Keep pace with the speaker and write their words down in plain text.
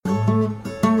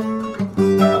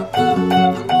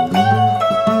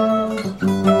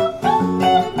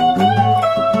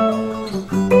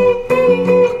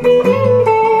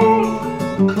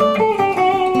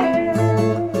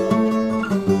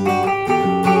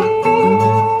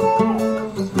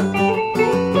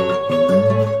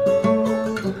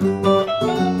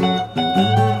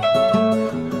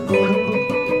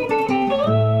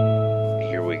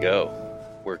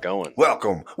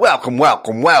Welcome.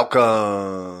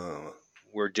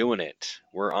 We're doing it.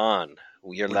 We're on.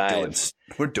 We are live.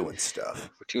 We're doing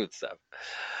stuff.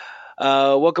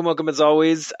 Welcome as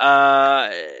always.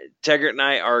 Taggart and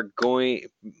I are going,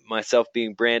 myself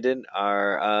being Brandon,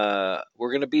 we're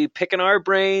going to be picking our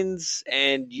brains,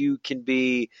 and you can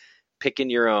be picking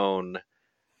your own.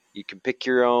 You can pick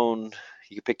your own.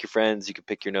 You can pick your friends. You can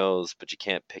pick your nose, but you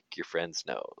can't pick your friend's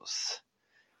nose,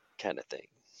 kind of thing.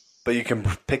 But you can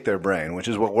pick their brain, which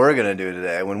is what we're going to do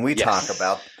today when we talk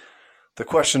about the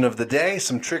question of the day,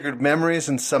 some triggered memories,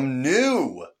 and some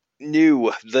new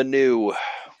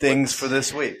things for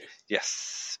this week.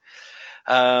 Yes.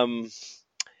 So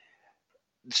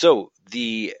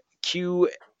the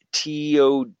QTOD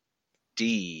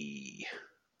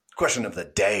question of the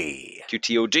day.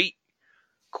 QTOD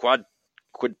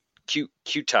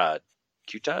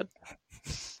QTOD.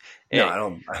 No, I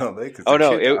don't think it's. Oh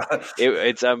no,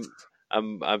 it's I'm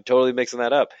totally mixing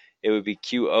that up. It would be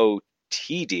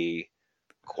QOTD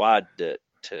quad.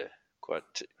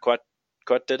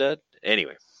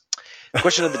 Anyway,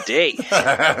 question of the day.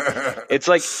 It's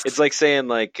like saying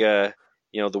the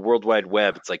World Wide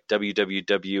Web. It's like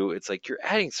www. It's like you're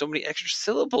adding so many extra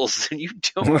syllables and you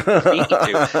don't need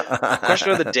to.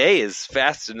 Question of the day is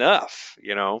fast enough,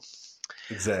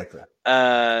 Exactly.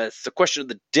 So question of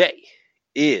the day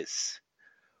is,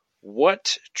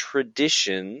 what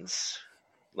traditions,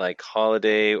 like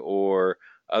holiday or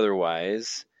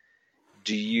otherwise,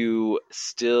 do you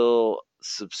still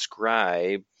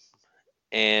subscribe,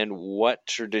 and what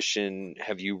tradition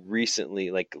have you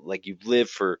recently, like you've lived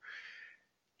for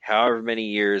however many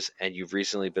years and you've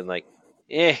recently been like,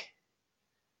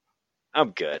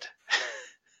 I'm good.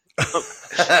 I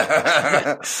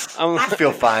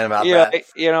feel fine about that.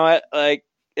 You know what? Like,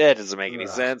 it doesn't make any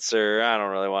sense, or I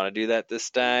don't really want to do that this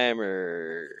time,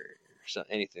 or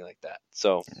anything like that.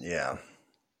 So yeah.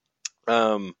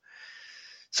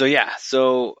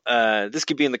 So this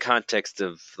could be in the context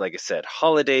of, like I said,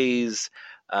 holidays,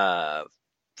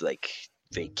 like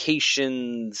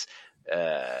vacations,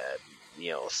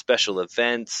 special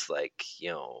events, like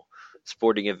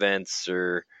sporting events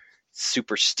or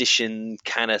superstition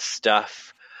kind of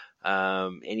stuff.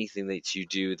 Anything that you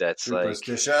do that's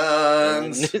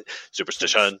superstitions. Like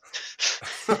superstition.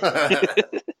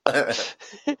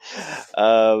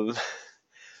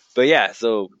 But yeah,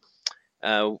 so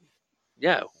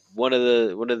one of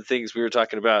the things we were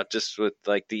talking about just with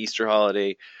like the Easter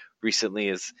holiday recently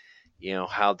is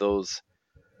how those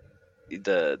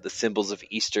the symbols of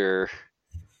Easter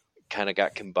kind of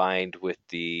got combined with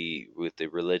the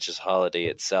religious holiday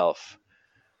itself,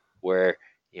 where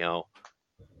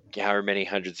however many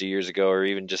hundreds of years ago, or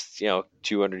even just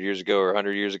 200 years ago or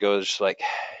 100 years ago, it's just like,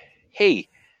 hey,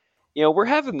 we're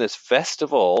having this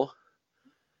festival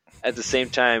at the same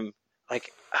time. Like,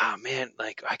 oh man,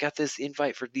 like I got this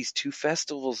invite for these two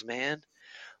festivals, man.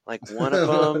 Like one of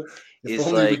them if is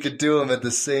only like, we could do them at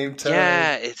the same time.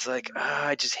 Yeah, it's like,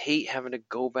 I just hate having to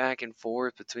go back and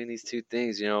forth between these two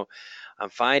things. I'm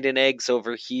finding eggs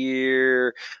over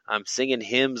here, I'm singing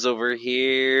hymns over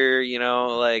here.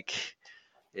 Like,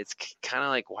 it's kind of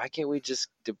like, why can't we just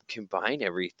combine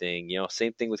everything?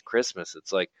 Same thing with Christmas.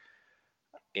 It's like,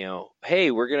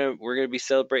 hey, we're gonna be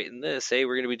celebrating this. Hey,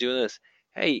 we're gonna be doing this.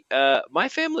 Hey, my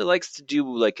family likes to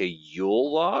do like a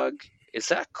Yule log. Is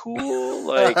that cool?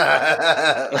 Like,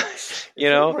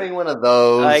 bring one of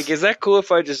those. Like, is that cool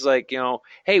if I just like,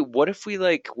 hey, what if we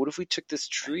took this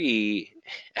tree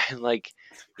and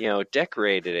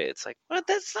decorated it? It's like, well,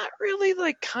 that's not really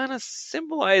like kind of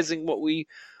symbolizing what we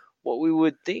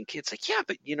would think. It's like, yeah,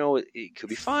 but it could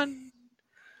be fun.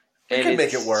 We can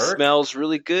make it work. Smells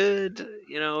really good.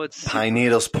 It's pine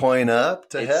needles point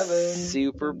up to heaven.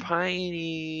 Super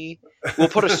piney. We'll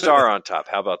put a star on top.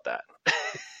 How about that?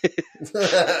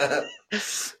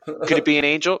 Could it be an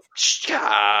angel?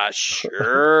 Yeah,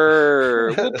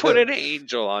 sure. We'll put an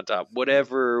angel on top.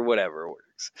 Whatever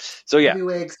works. So yeah. What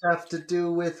do eggs have to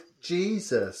do with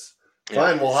Jesus?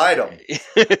 Fine, we'll hide them.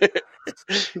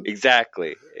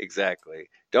 Exactly.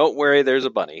 Don't worry, there's a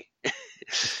bunny.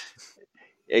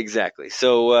 Exactly.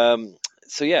 So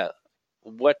yeah.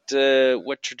 What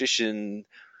tradition?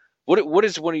 What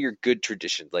is one of your good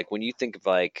traditions? Like when you think of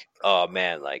like, oh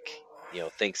man, like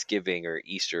Thanksgiving or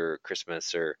Easter or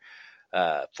Christmas or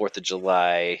 4th of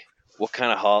July. What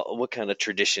kind of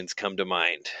traditions come to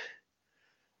mind?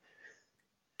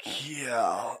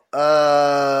 Yeah.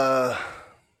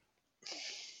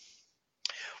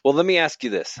 Well, let me ask you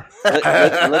this.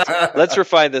 Let's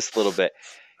refine this a little bit.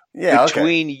 Yeah.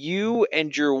 Between you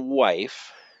and your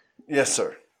wife. Yes,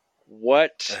 sir.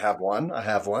 what? I have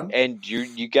one. And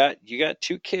you got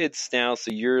 2 kids now,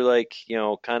 so you're like,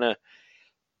 kind of,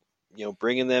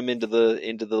 bringing them into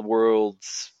the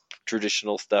world's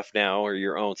traditional stuff now, or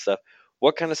your own stuff.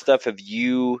 What kind of stuff have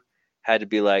you had to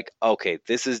be like, okay,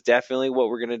 this is definitely what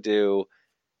we're gonna do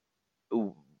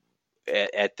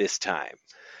at this time?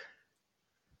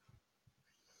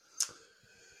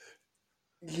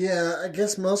 Yeah, I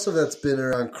guess most of that's been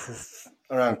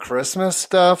around Christmas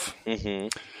stuff. Mm-hmm.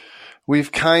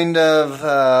 We've kind of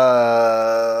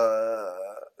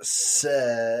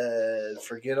said,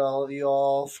 forget all of you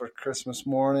all for Christmas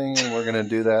morning, and we're going to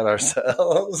do that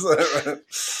ourselves.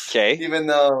 Okay. Even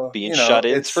though being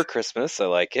shut-ins for Christmas, I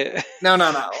like it. No.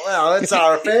 Well, it's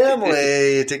our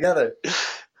family together,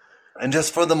 and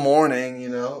just for the morning,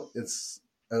 it's,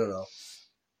 I don't know.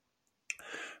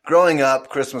 Growing up,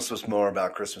 Christmas was more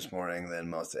about Christmas morning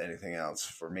than most anything else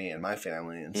for me and my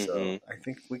family. And so I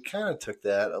think we kind of took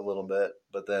that a little bit,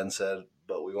 but then said,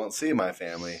 but we won't see my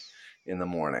family in the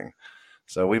morning.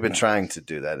 So we've been trying to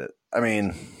do that. I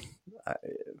mean,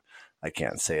 I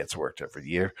can't say it's worked every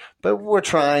year, but we're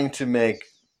trying to make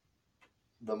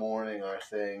the morning our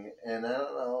thing. And I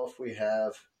don't know if we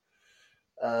have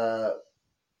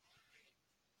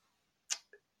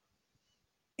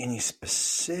any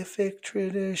specific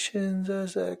traditions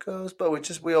as that goes, but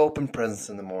we open presents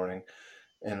in the morning,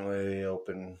 and we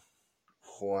open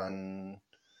one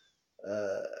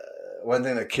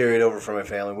thing that carried over from my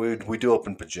family. We do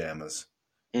open pajamas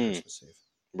Christmas Eve.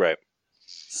 Right.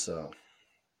 So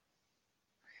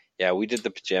yeah, we did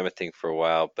the pajama thing for a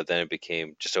while, but then it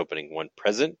became just opening one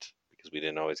present because we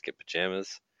didn't always get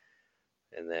pajamas,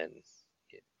 and then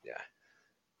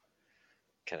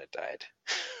kind of died.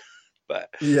 But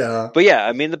yeah,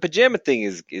 I mean, the pajama thing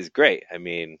is great. I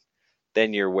mean,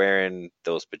 then you're wearing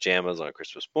those pajamas on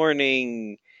Christmas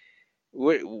morning.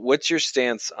 What's your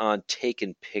stance on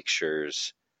taking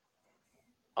pictures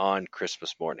on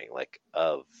Christmas morning, like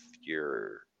of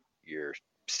your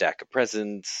stack of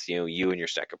presents, you and your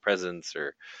stack of presents,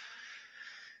 or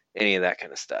any of that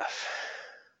kind of stuff?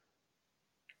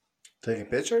 Taking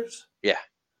pictures? Yeah.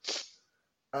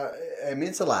 I mean,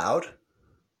 it's allowed.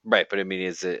 Right, but I mean,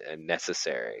 is it a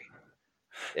necessity,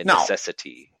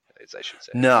 as I should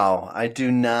say? No, I do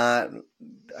not.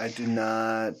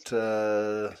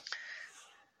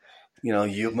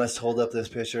 You must hold up this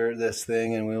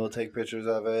thing, and we will take pictures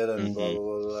of it, and blah, blah,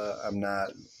 blah, blah. I'm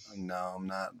not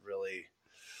really.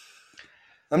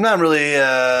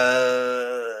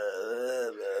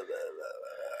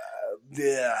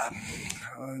 Yeah.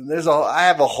 I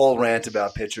have a whole rant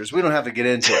about pictures. We don't have to get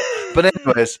into it. But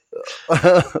anyways.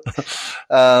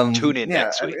 Tune in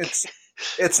next week.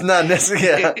 It's not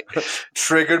necessarily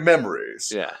triggered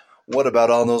memories. Yeah. What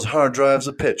about all those hard drives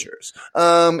of pictures?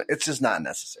 It's just not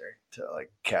necessary to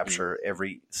capture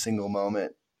every single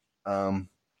moment that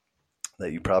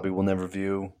you probably will never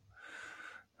view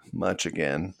much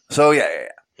again. So yeah.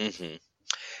 Mm-hmm.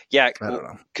 Yeah, I don't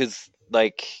know. Because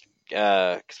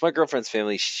my girlfriend's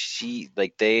family,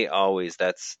 they always,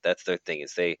 that's their thing,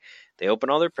 is they open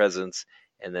all their presents,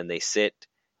 and then they sit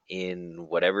in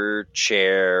whatever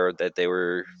chair that they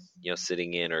were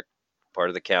sitting in, or part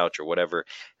of the couch or whatever.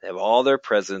 They have all their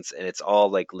presents, and it's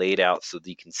all laid out so that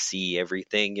you can see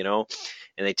everything, and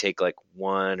they take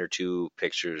 1 or 2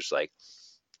 pictures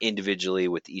individually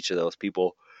with each of those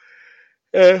people.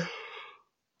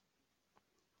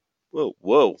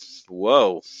 Whoa.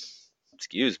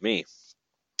 Excuse me.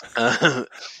 Well,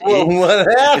 what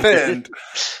happened?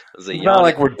 It's not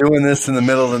like we're doing this in the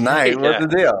middle of the night. Yeah. What's the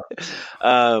deal?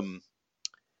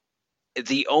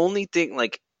 The only thing,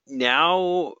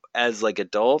 now as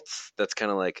adults, that's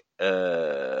kind of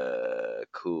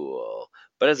cool.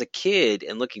 But as a kid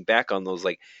and looking back on those,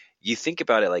 you think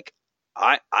about it,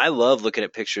 I love looking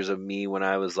at pictures of me when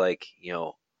I was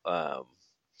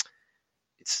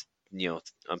it's,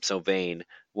 I'm so vain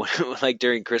when,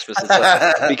 during Christmas and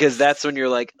stuff, because that's when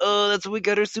you're oh, that's when we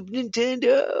got our Super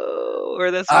Nintendo, or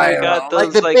that's when we got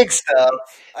those the big stuff.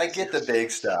 I get the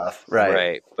big stuff,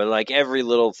 right? But every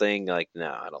little thing, no, I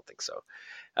don't think so.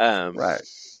 Right.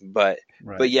 But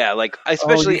yeah,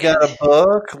 especially you got a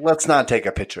book. Let's not take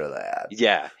a picture of that.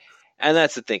 Yeah, and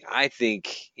that's the thing. I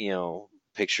think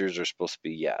pictures are supposed to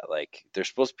be they're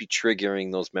supposed to be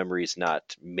triggering those memories,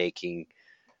 not making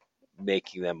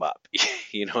them up.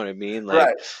 You know what I mean?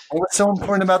 Right. What's so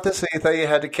important about this that you thought you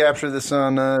had to capture this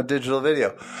on digital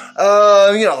video?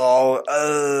 I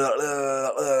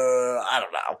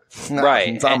don't know. Right.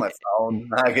 It's on my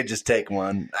phone. I could just take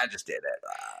one. I just did it.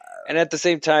 And at the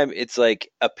same time, it's a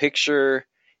picture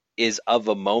is of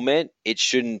a moment. It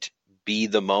shouldn't be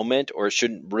the moment, or it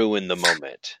shouldn't ruin the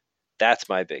moment. That's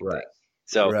my big Right. thing.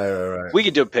 So Right. we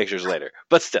can do pictures later,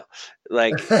 but still,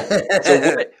 like,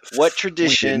 so what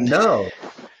tradition? We didn't know.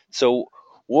 So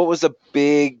what was a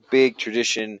big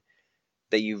tradition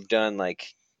that you've done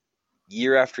like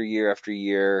year after year after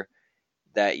year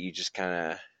that you just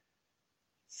kind of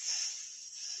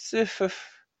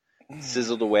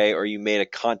sizzled away, or you made a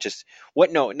conscious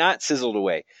no, not sizzled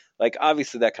away. Like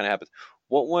obviously that kind of happens.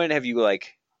 What one have you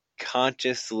like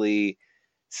consciously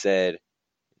said,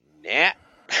 nah,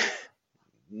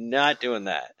 not doing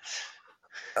that?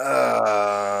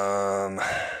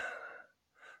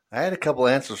 I had a couple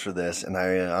answers for this, and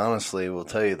I honestly will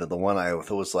tell you that the one I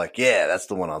was like, yeah, that's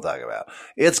the one I'll talk about.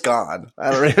 It's gone.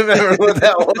 I don't remember what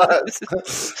that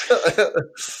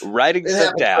was. Writing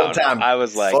stuff down. I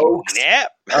was like, folks.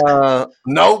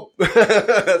 Nope.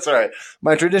 That's all right.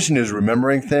 My tradition is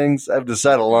remembering things. I've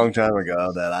decided a long time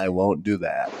ago that I won't do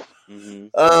that.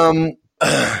 Mm-hmm.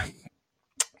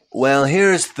 Well,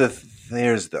 here's the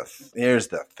thing.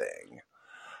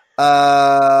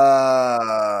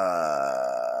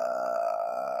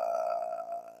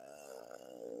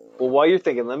 Well, while you're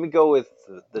thinking, let me go with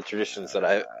the traditions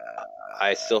that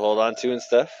I still hold on to and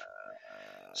stuff.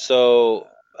 So,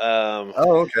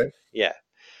 okay. Yeah.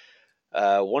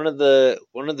 One of the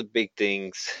big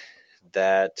things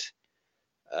that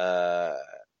I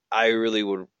really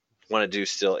would want to do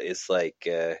still is like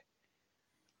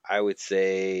I would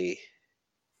say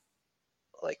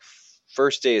like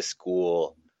first day of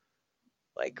school,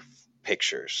 like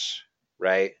pictures,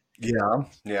 right? Yeah.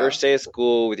 First day of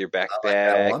school with your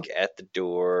backpack at the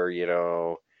door,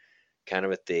 kind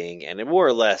of a thing. And more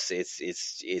or less it's you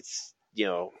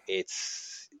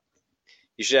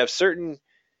should have certain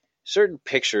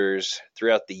pictures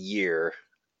throughout the year,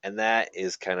 and that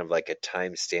is kind of like a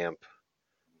timestamp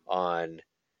on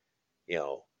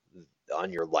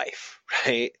on your life,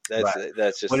 right?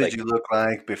 That's just what like, did you look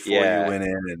like before you went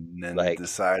in and like,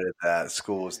 decided that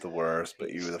school was the worst,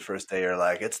 but you were the first day you're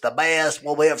like, it's the best,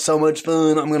 well, we have so much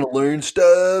fun, I'm gonna learn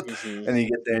stuff. Mm-hmm. And you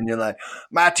get there and you're like,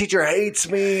 my teacher hates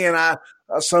me, and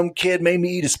some kid made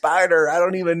me eat a spider, I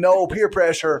don't even know, peer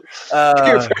pressure.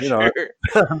 Tough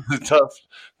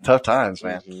times,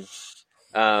 man.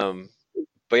 Mm-hmm.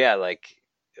 But yeah, like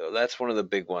that's one of the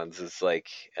big ones. It's like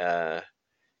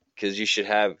because you should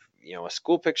have a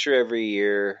school picture every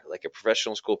year, like a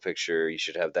professional school picture. You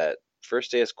should have that first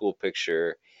day of school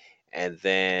picture, and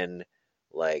then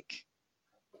like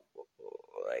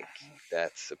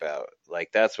that's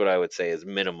what I would say is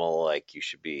minimal. Like you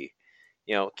should be,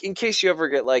 in case you ever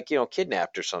get like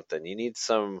kidnapped or something, you need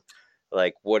some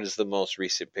like, what is the most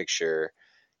recent picture?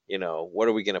 What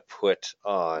are we going to put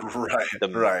on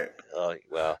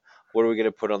well, what are we going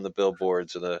to put on the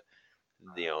billboards or the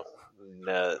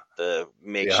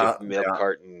makeshift milk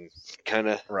carton kind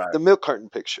of the milk carton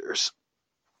pictures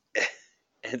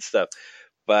and stuff.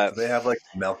 But do they have like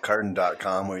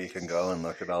milkcarton.com where you can go and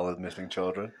look at all the missing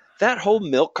children? That whole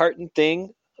milk carton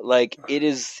thing, like it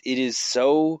is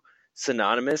so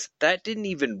synonymous. That didn't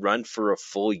even run for a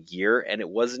full year, and it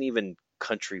wasn't even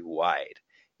countrywide.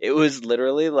 It was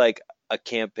literally like a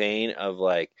campaign of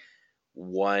like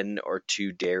 1 or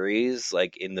 2 dairies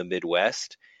like in the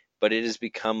Midwest, but it has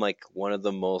become like one of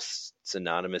the most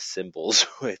synonymous symbols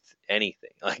with anything.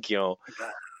 Like,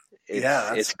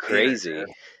 it's crazy.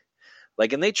 Weird,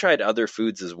 like, and they tried other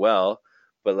foods as well,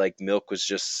 but like milk was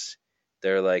just,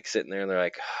 they're like sitting there and they're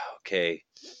like, okay,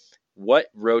 what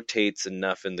rotates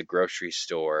enough in the grocery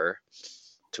store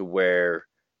to where,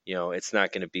 it's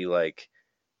not going to be like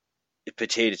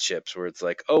potato chips where it's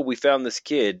like, oh, we found this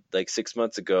kid like 6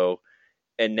 months ago,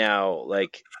 and now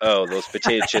like, oh, those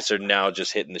potato chips are now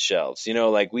just hitting the shelves.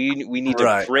 Like we need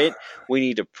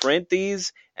to print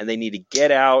these, and they need to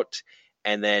get out,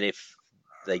 and then if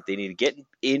like they need to get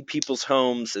in people's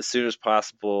homes as soon as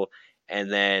possible, and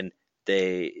then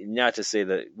they, not to say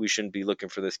that we shouldn't be looking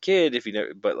for this kid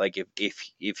but like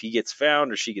if he gets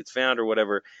found or she gets found or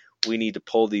whatever, we need to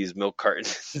pull these milk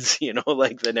cartons,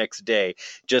 like the next day,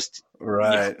 just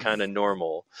kind of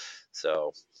normal.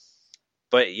 So,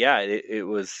 but yeah, it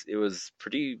was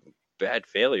pretty bad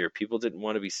failure. People didn't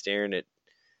want to be staring at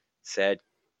sad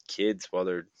kids while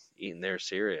they're eating their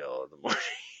cereal in the morning.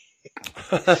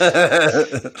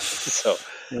 So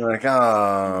you're like,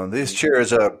 oh, these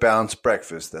chairs are a balanced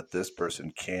breakfast that this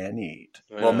person can eat.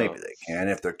 Well, maybe they can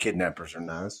if their kidnappers are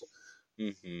nice.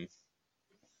 Mm-hmm.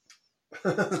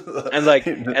 and like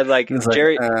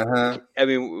Jerry, I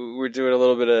mean, we're doing a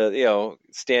little bit of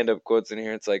stand-up quotes in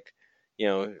here. It's like,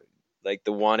 like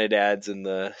the wanted ads in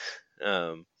the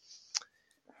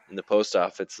post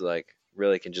office, like,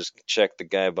 really can just check the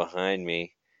guy behind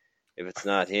me. If it's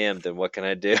not him, then what can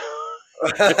I do?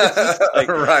 Like,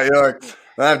 right. You're like,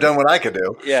 I've done what I could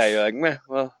do. Yeah, you're like, meh,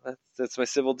 well, that's my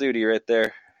civil duty right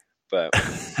there. But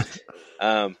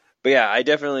yeah, I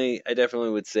definitely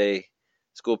would say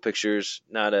school pictures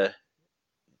not a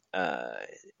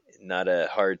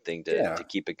hard thing to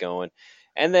keep it going.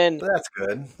 And then that's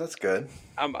good. That's good.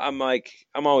 I'm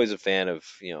always a fan of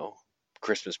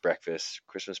Christmas breakfast,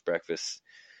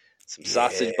 some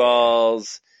sausage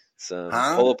balls, some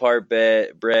pull apart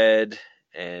bread,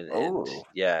 and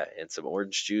and some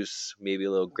orange juice, maybe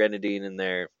a little grenadine in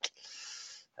there.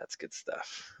 That's good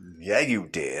stuff. Yeah, you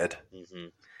did. Mm-hmm.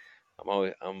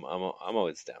 I'm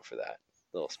always down for that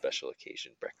little special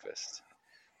occasion breakfast.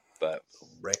 But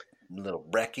little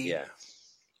brekkie. Yeah.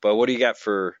 But what do you got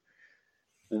for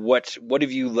what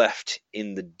have you left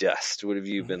in the dust? What have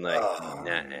you been like?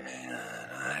 Man,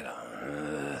 I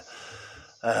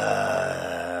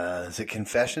don't. Is it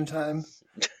confession time?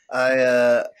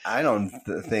 I don't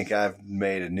think I've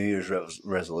made a New Year's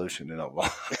resolution in a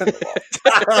long time.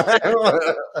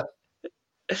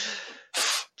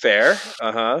 Fair.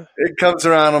 It comes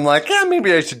around. I'm like,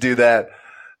 maybe I should do that.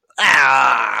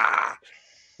 I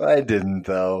didn't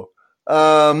though.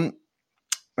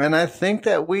 And I think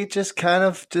that we just kind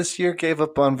of this year gave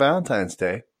up on Valentine's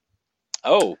Day.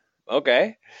 Oh,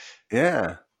 okay.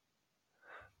 Yeah.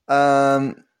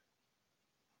 Yeah.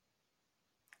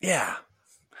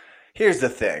 Here's the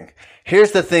thing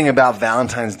about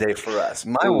Valentine's Day for us.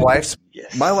 My wife's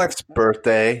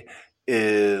birthday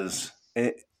is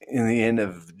in the end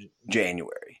of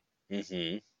January.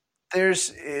 Mm-hmm.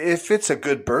 If it's a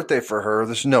good birthday for her,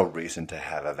 there's no reason to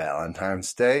have a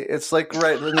Valentine's Day. It's like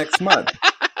right the next month.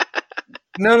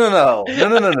 No.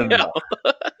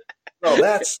 No,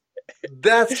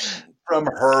 that's from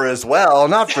her as well,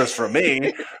 not just from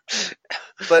me.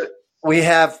 But we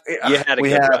have you had a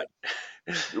good run.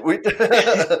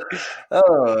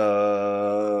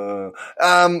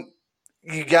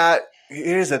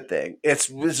 Here's the thing. It's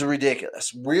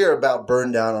ridiculous. We're about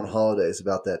burned down on holidays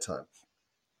about that time.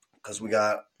 Because we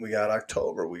got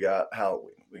October, we got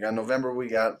Halloween, we got November, we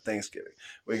got Thanksgiving,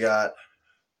 we got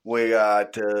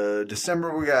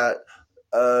December, we got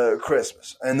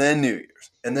Christmas, and then New Year's,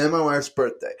 and then my wife's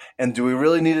birthday. And do we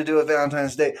really need to do a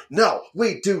Valentine's Day? No,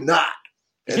 we do not.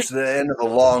 It's the end of the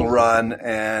long run,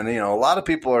 and a lot of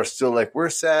people are still like,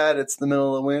 we're sad. It's the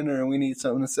middle of winter, and we need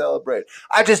something to celebrate.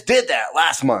 I just did that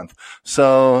last month,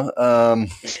 so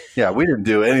we didn't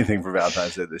do anything for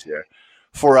Valentine's Day this year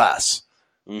for us.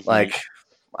 Mm-hmm. Like,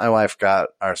 my wife got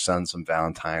our son some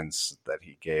Valentines that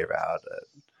he gave out at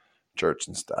church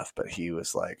and stuff, but he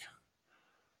was like,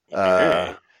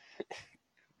 yeah,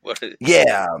 but it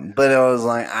was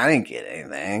like, I didn't get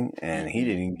anything, and he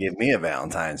didn't give me a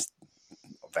Valentine.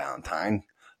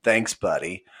 Thanks,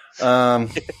 buddy. But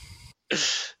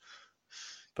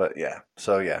yeah,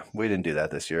 we didn't do that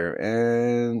this year,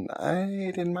 and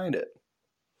I didn't mind it.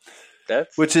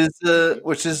 Which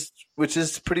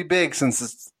is pretty big since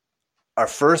it's our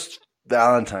first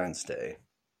Valentine's Day.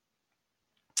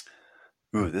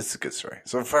 Ooh, this is a good story.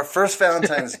 So for our first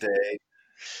Valentine's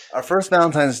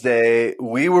Day,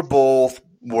 we were both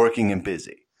working and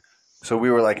busy. So we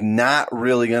were like not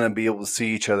really going to be able to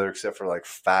see each other except for like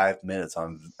 5 minutes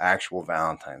on actual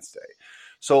Valentine's Day.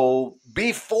 So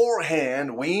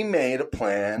beforehand, we made a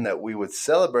plan that we would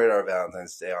celebrate our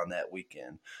Valentine's Day on that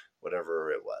weekend.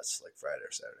 Whatever it was, like Friday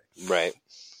or Saturday. Right.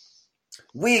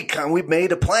 We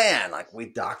made a plan. Like,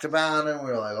 we talked about it. And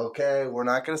we were like, okay, we're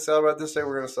not going to celebrate this day.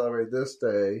 We're going to celebrate this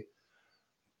day.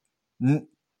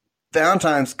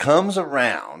 Valentine's comes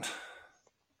around.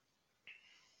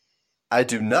 I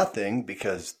do nothing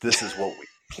because this is what we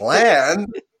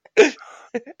planned.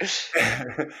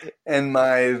 And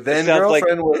my then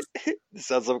girlfriend was... It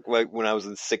sounds like when I was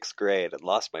in 6th grade and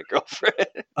lost my girlfriend.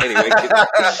 Anyway,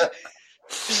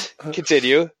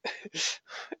 continue.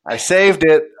 I saved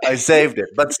it,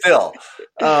 but still.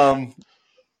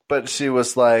 But she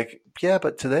was like, yeah,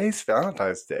 but today's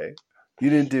Valentine's Day. You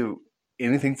didn't do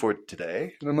anything for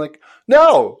today? And I'm like,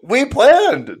 no, we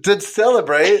planned to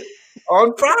celebrate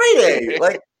on Friday.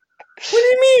 Like, what do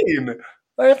you mean?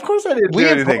 Like, of course I didn't do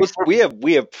anything. We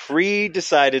have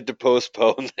pre-decided to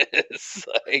postpone this.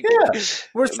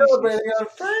 We're celebrating on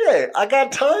Friday. I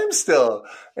got time still.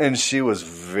 And she was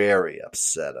very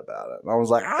upset about it. And I was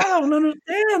like, I don't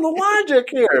understand the logic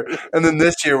here. And then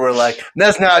this year we're like,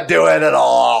 let's not do it at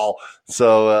all.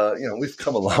 So, we've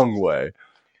come a long way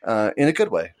in a good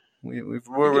way. We're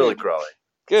really growing.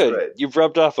 Good. You've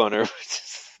rubbed off on her.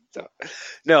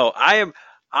 No, I am.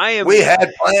 We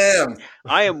had plans.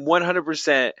 I am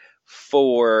 100%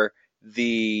 for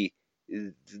the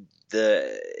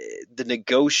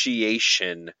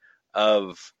negotiation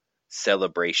of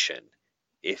celebration,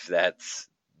 if that's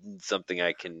something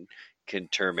I can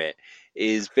term it,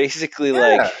 is basically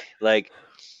like,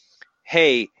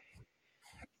 hey,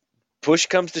 push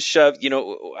comes to shove,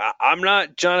 I'm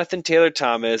not Jonathan Taylor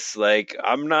Thomas, like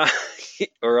I'm not,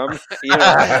 or I'm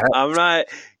not, I'm not,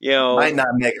 Might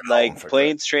not make it home like for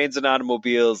planes, trains, and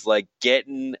automobiles, like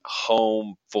getting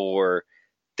home for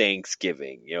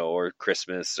Thanksgiving, or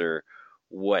Christmas or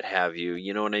what have you.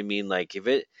 You know what I mean? Like if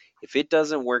it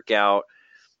doesn't work out,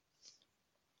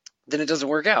 then it doesn't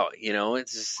work out.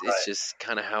 It's just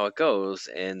kind of how it goes,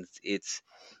 and it's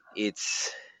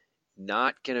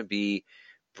not gonna be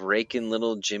breaking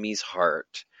little Jimmy's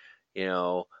heart.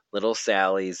 Little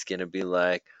Sally's gonna be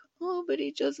like, oh, but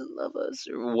he doesn't love us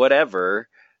or whatever.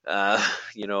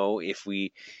 If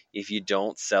you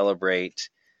don't celebrate.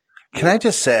 Can I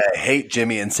just say I hate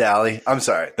Jimmy and Sally? I'm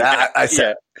sorry. That I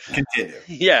said. Yeah. Continue.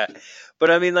 Yeah. But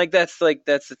I mean, that's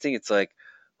the thing. It's like,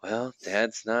 well,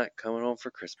 Dad's not coming home for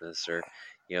Christmas or,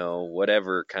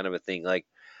 whatever kind of a thing. Like,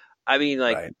 I mean,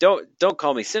 like, right. Don't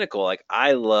call me cynical. Like,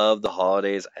 I love the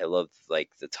holidays. I love like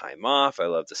the time off. I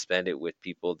love to spend it with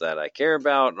people that I care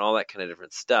about and all that kind of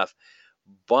different stuff.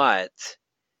 But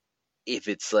if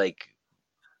it's like,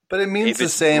 but it means the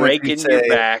same. Breaking your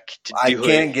back to I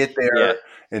can't get there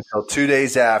until 2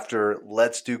 days after.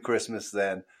 Let's do Christmas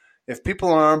then. If people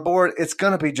are on board, it's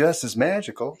going to be just as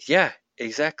magical. Yeah,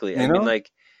 exactly. I mean, like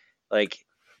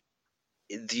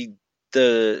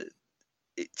the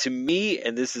to me,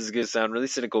 and this is going to sound really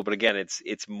cynical, but again,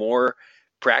 it's more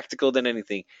practical than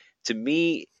anything. To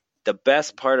me, the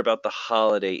best part about the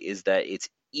holiday is that it's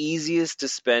easiest to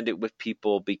spend it with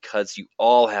people because you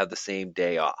all have the same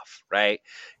day off, right?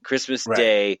 Christmas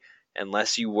Day,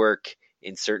 unless you work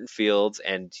in certain fields,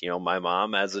 and my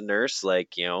mom as a nurse,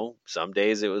 like, some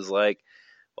days it was like,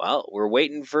 well, we're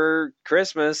waiting for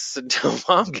Christmas until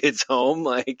Mom gets home,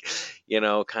 like,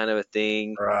 kind of a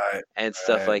thing, right? And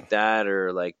stuff like that,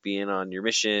 or like being on your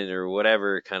mission or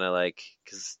whatever, kind of like,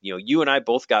 because you and I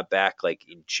both got back like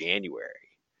in January,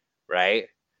 right?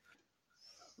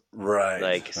 Right.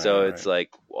 Like, so it's like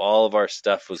all of our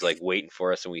stuff was like waiting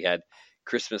for us, and we had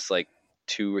Christmas like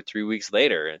 2 or 3 weeks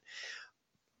later, and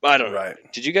I don't know.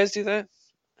 Did you guys do that?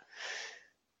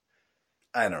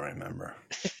 I don't remember.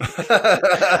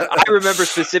 I remember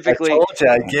specifically. I told you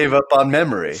I gave up on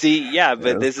memory. See, yeah,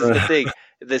 but this is the thing.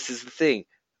 This is the thing.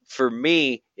 For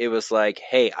me, it was like,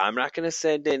 hey, I'm not going to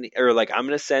send any, or like, I'm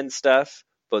going to send stuff,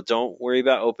 but don't worry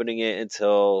about opening it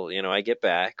until, I get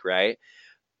back, right?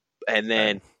 And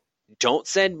then don't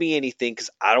send me anything because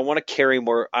I don't want to carry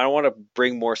more. I don't want to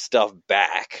bring more stuff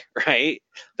back, right?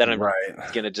 That I'm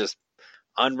going to just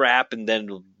unwrap and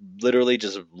then literally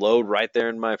just load right there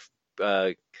in my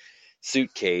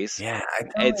suitcase. Yeah,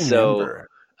 I don't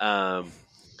remember.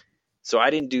 So I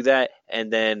didn't do that,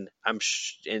 and then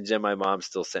and then my mom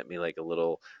still sent me like a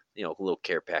little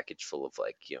care package full of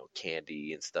like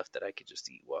candy and stuff that I could just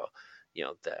eat while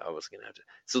that I was gonna have to.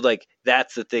 So like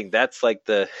that's the thing. That's like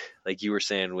like you were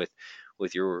saying with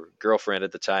your girlfriend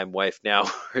at the time, wife now,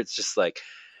 where it's just like,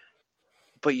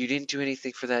 but you didn't do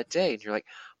anything for that day, and you're like,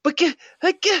 but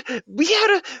we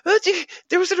had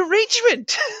there was an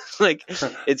arrangement. Like,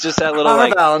 it's just that little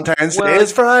like Valentine's Day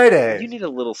is Friday. You need a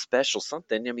little special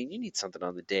something. I mean, you need something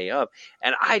on the day of,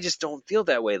 and I just don't feel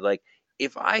that way. Like,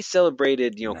 if I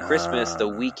celebrated, Christmas the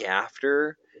week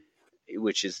after,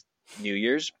 which is New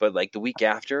Year's, but like the week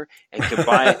after, and could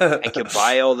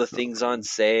buy all the things on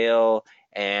sale,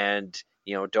 and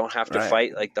don't have to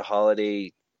fight like the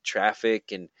holiday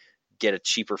traffic and get a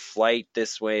cheaper flight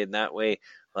this way and that way.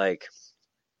 Like,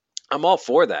 I'm all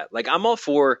for that. Like, I'm all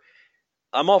for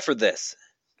this.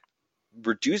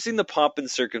 Reducing the pomp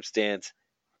and circumstance.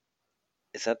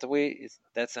 Is that the way?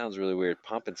 That sounds really weird.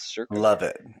 Pomp and circumstance. Love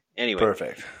it. Anyway.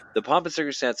 Perfect. The pomp and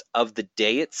circumstance of the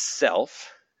day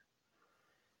itself.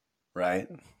 Right.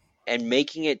 And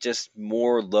making it just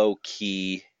more low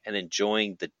key and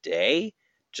enjoying the day,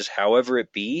 just however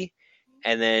it be.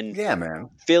 And then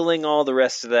filling all the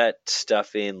rest of that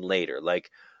stuff in later.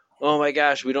 Like, oh my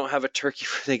gosh, we don't have a turkey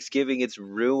for Thanksgiving. It's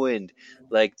ruined.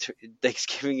 Like,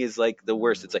 Thanksgiving is like the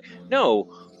worst. It's like,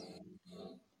 no,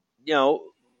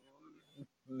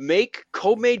 make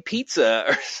homemade pizza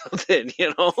or something,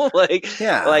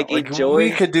 like enjoy.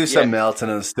 We could do something else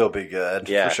and it'll still be good.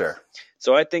 Yeah. For sure.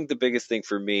 So I think the biggest thing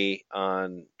for me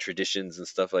on traditions and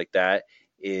stuff like that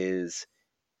is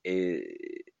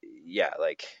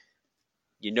like,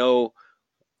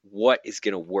 what is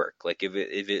going to work. Like, if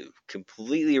it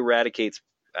completely eradicates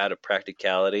out of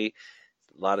practicality,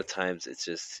 a lot of times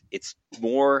it's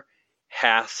more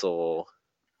hassle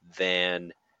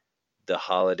than the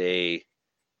holiday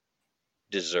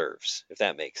deserves, if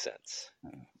that makes sense.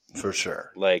 For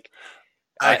sure. Like,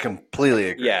 I completely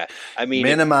agree. Yeah, I mean,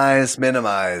 minimize.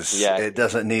 Yeah. It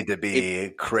doesn't need to be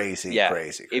crazy.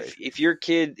 If your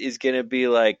kid is gonna be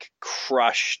like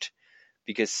crushed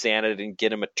because Santa didn't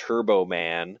get him a Turbo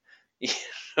Man,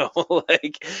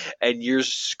 like, and you're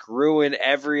screwing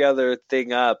every other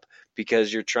thing up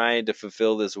because you're trying to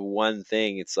fulfill this one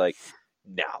thing, it's like,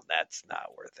 no, that's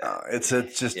not worth it. It's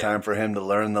just time for him to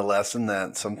learn the lesson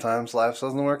that sometimes life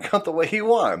doesn't work out the way you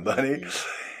want, buddy.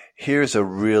 Here's a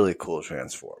really cool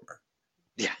Transformer.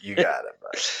 Yeah. You got it,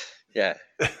 buddy. Yeah.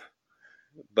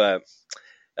 But,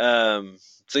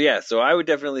 so I would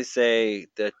definitely say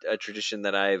that a tradition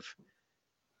that I've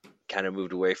kind of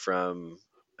moved away from,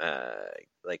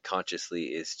 like consciously,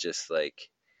 is just like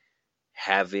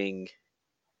having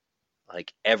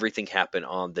like everything happen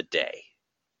on the day.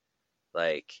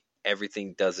 Like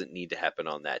everything doesn't need to happen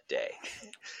on that day.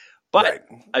 But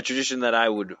a tradition that I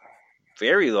would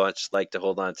very much like to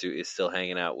hold on to is still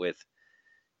hanging out with,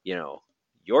 your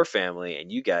family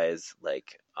and you guys,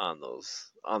 like on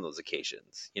those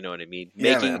occasions. You know what I mean?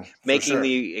 Yeah, making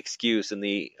the excuse and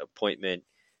the appointment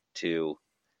to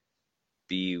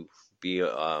be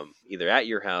either at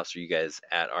your house or you guys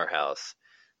at our house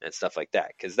and stuff like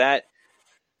that. Because that,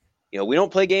 we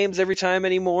don't play games every time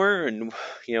anymore, and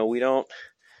we don't.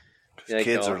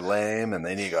 Kids are lame and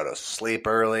they need to go to sleep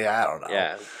early. I don't know.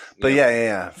 Yeah. But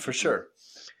yeah, for sure.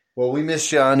 Well, we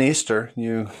missed you on Easter.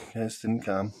 You guys didn't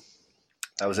come.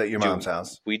 I was at your mom's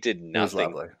house. We did nothing. It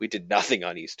was lovely. We did nothing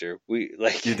on Easter.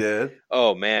 You did?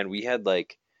 Oh man, we had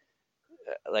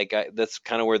that's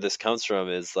kind of where this comes from.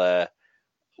 Is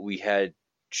we had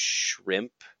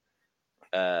shrimp,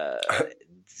 shrimp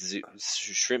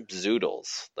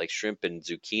zoodles, like shrimp and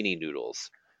zucchini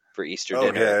noodles for Easter dinner.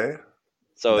 Okay.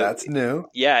 So that's new.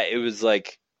 Yeah, it was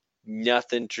like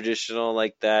nothing traditional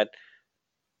like that.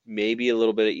 Maybe a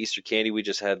little bit of Easter candy we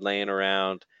just had laying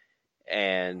around,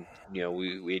 and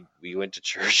we went to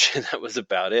church, and that was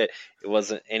about it. It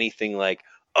wasn't anything like,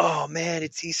 oh man,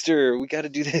 it's Easter, we got to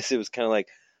do this. It was kind of like,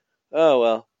 oh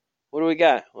well, what do we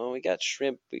got? Well, we got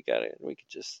shrimp. We could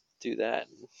just do that.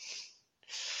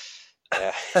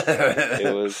 Yeah,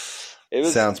 it was.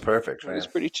 Sounds perfect. It was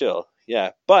pretty chill.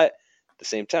 Yeah, but at the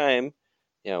same time,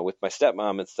 with my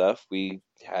stepmom and stuff, we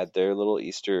had their little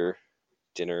Easter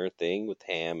dinner thing with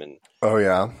ham and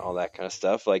all that kind of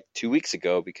stuff like 2 weeks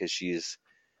ago because she's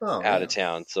out of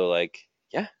town. So like,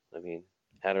 yeah, I mean,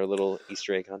 had our little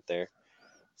Easter egg hunt there.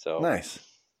 So nice.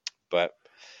 But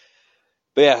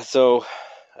yeah, so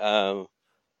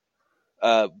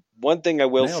one thing I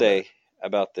will say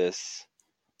about this,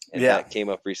 and that came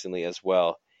up recently as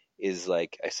well, is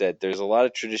like I said, there's a lot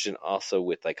of tradition also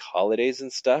with like holidays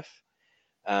and stuff.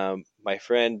 My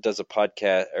friend does a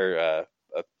podcast or a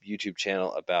YouTube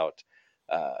channel about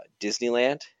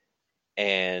Disneyland,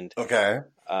 and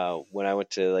when I went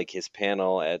to like his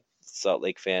panel at Salt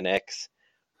Lake Fan X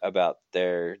about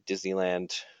their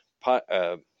Disneyland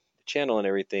channel and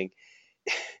everything,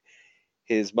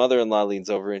 his mother-in-law leans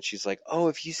over and she's like, "Oh,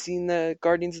 have you seen the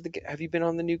have you been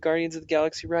on the new Guardians of the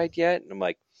Galaxy ride yet?" And I'm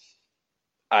like,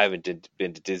 "I haven't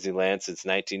been to Disneyland since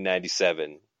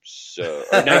 1997. So,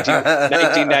 or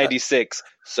 1996.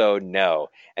 So no."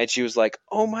 And she was like,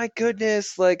 "Oh my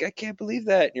goodness, like I can't believe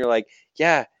that." And you're like,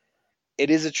 "Yeah,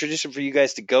 it is a tradition for you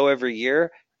guys to go every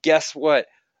year. Guess what?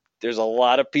 There's a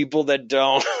lot of people that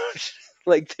don't."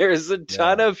 Like there's a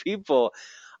ton of people.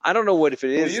 I don't know what if it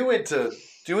is. You went to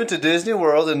Disney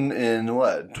World in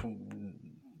what?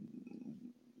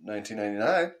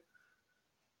 1999.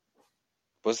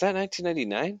 Was that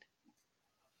 1999?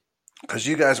 Because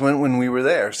you guys went when we were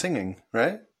there singing,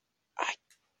 right? I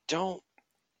don't.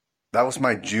 That was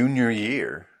my junior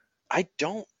year. I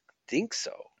don't think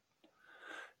so.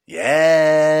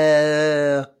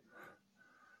 Yeah.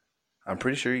 I'm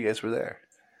pretty sure you guys were there.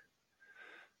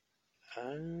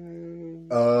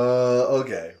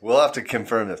 Okay. We'll have to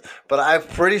confirm this. But I'm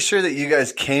pretty sure that you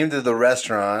guys came to the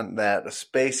restaurant, that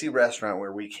spacey restaurant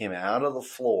where we came out of the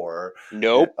floor.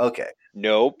 Nope. Okay.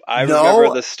 Nope.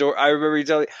 Remember the story. I remember you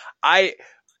telling me.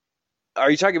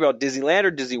 Are you talking about Disneyland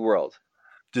or Disney World?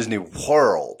 Disney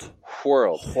World.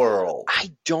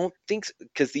 I don't think so,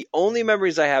 because the only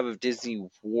memories I have of Disney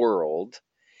World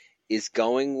is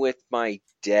going with my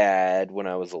dad when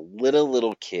I was a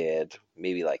little kid,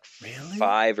 maybe like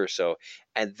 5 or so,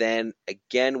 and then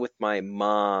again with my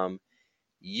mom.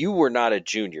 You were not a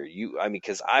junior.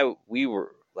 Because we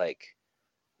were like,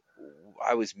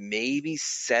 I was maybe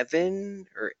 7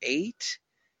 or 8,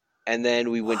 and then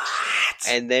we went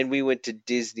to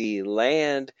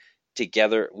Disneyland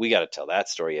together. We got to tell that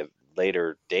story at a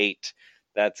later date.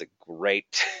 That's a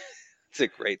great It's a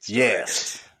great story.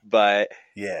 Yes. But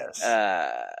Yes.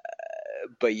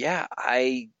 but yeah,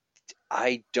 I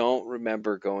don't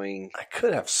remember going. I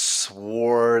could have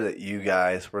swore that you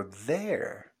guys were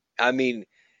there. I mean,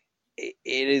 it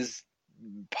is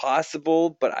possible,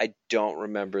 but I don't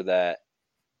remember that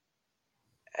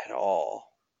at all.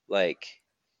 Like,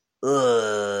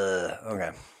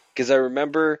 Okay. because I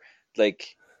remember,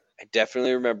 like, I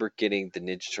definitely remember getting the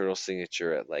Ninja Turtle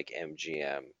signature at like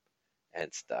MGM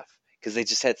and stuff because they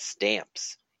just had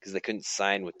stamps because they couldn't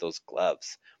sign with those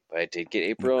gloves. But I did get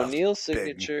April O'Neil's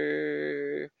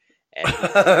signature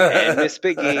and Miss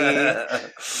Piggy.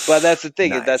 But that's the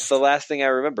thing. Nice. That's the last thing I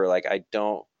remember. Like, I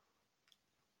don't.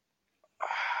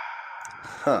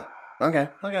 Huh. Okay.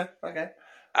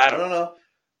 I don't know.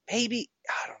 Maybe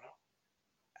I don't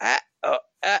know.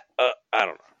 I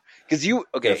don't know. Because you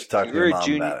have to talk to you're your a mom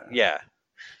junior, about it.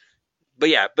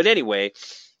 yeah. But anyway,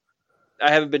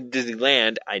 I haven't been to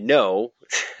Disneyland. I know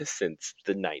since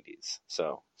the '90s.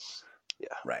 So yeah,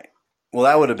 right. Well,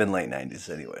 that would have been late '90s,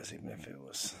 anyways. Even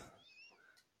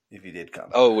if you did come.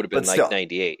 Oh, it would have been But like still.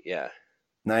 '98. Yeah,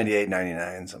 98,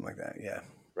 99, something like that. Yeah.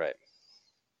 right.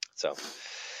 So,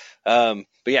 but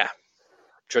yeah,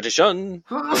 tradition.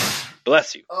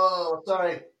 Bless you. Oh,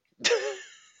 sorry.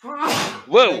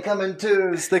 Whoa. They come in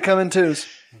twos.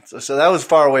 So that was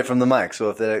far away from the mic.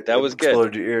 So if that was good.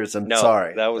 exploded your ears, I'm No,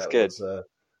 sorry. that was good.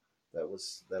 That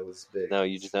was big. No,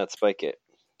 you did not spike it.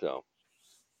 So,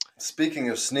 speaking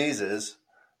of sneezes,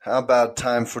 how about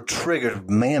time for triggered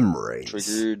memories?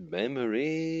 triggered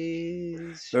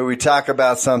memories. Where we talk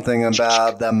about something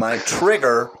about that might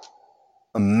trigger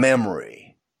a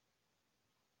memory.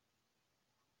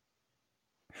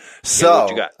 So, what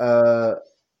you got?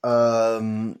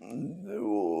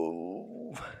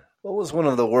 What was one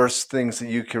of the worst things that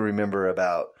you can remember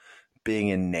about being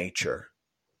in nature?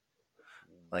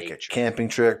 Like a camping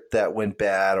trip that went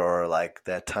bad, or like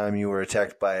that time you were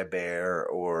attacked by a bear,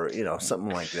 or, something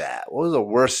like that. What was the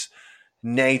worst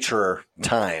nature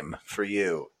time for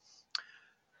you?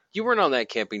 You weren't on that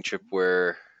camping trip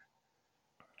where,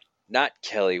 not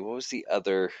Kelly, what was the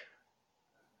other,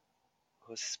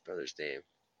 what was his brother's name?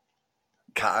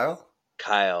 Kyle?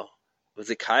 Kyle. Was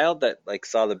it Kyle that like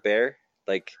saw the bear?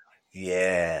 Like,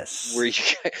 yes. where you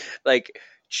like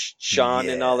Sean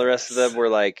and all the rest of them were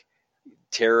like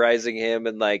terrorizing him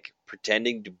and like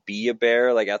pretending to be a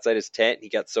bear like outside his tent. He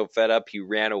got so fed up he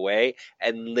ran away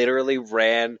and literally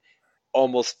ran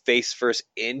almost face first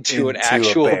into an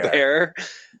actual bear.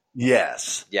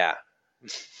 Yes. Yeah.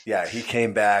 Yeah, he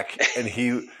came back and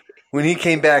when he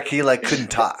came back, he like couldn't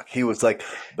talk. He was like,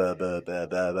 ba ba ba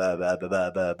ba ba ba ba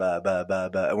ba ba ba ba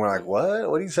ba, and we're like,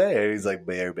 what? What do you say? And he's like,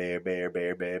 bear, bear, bear,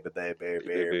 bear, bear, bear, bear,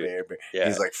 bear, bear, bear. Yeah.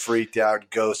 He's like freaked out,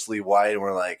 ghostly white, and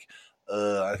we're like,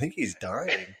 I think he's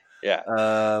dying.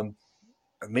 Yeah.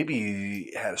 Maybe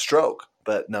he had a stroke,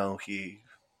 but no, he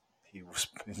was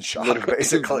in shock,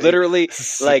 basically. Literally,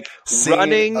 like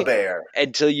running a bear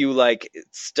until you like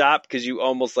stop because you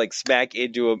almost like smack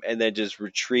into him and then just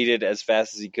retreated as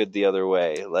fast as he could the other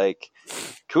way. Like,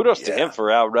 kudos to him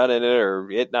for outrunning it or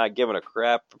it not giving a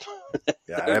crap.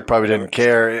 Yeah, I probably didn't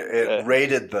care. It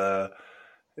raided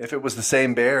if it was the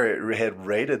same bear, it had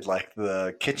raided like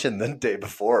the kitchen the day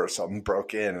before or something,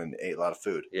 broke in and ate a lot of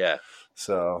food. Yeah.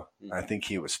 So I think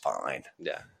he was fine.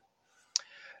 Yeah.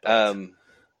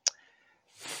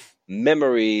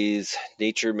 Memories,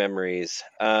 nature memories.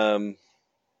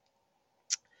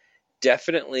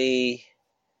 Definitely.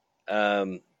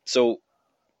 So,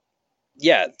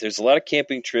 yeah, there's a lot of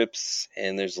camping trips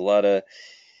and there's a lot of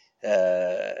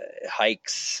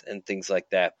hikes and things like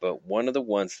that. But one of the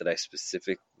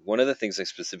things I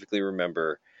specifically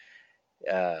remember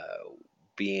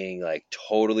being like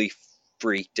totally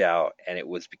freaked out, and it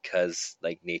was because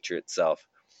like nature itself.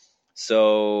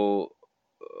 So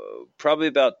probably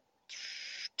about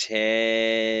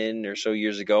 10 or so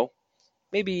years ago,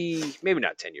 maybe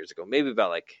not 10 years ago, maybe about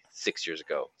like 6 years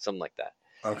ago, something like that.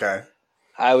 Okay.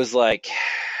 I was like,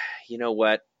 you know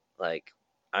what? Like,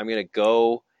 I'm going to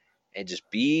go and just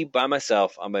be by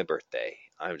myself on my birthday.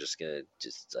 I'm just going to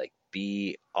just like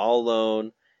be all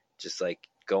alone, just like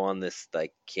go on this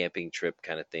like camping trip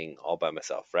kind of thing all by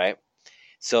myself. Right.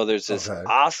 So there's this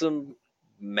awesome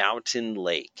mountain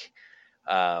lake,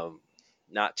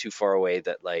 not too far away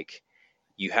that like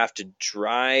you have to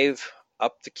drive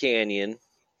up the canyon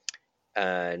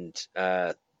and,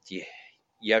 you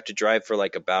have to drive for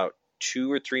like about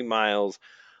 2 or 3 miles,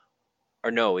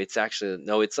 or no, it's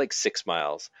like 6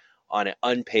 miles on an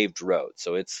unpaved road.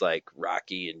 So it's like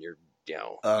rocky and you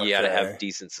got to have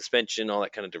decent suspension, all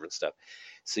that kind of different stuff.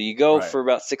 So you go for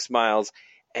about 6 miles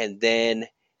and then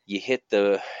you hit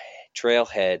the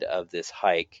trailhead of this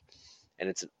hike, and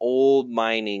it's an old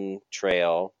mining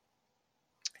trail.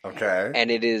 Okay.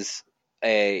 And it is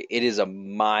a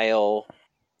mile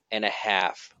and a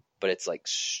half, but it's like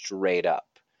straight up.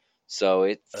 So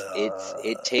it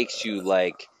takes you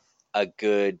like a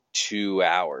good 2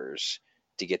 hours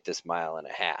to get this mile and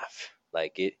a half.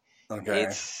 Like Okay.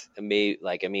 it's amazing.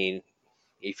 Like, I mean,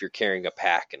 if you're carrying a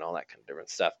pack and all that kind of different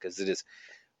stuff, because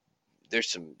there's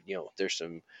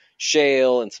some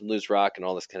shale and some loose rock and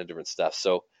all this kind of different stuff.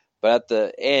 So, but at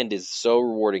the end is so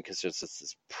rewarding because there's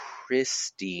this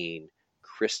pristine,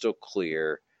 crystal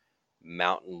clear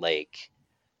mountain lake.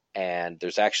 And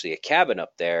there's actually a cabin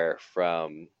up there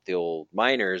from the old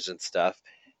miners and stuff.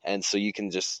 And so you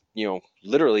can just,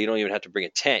 literally, you don't even have to bring a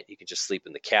tent. You can just sleep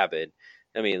in the cabin.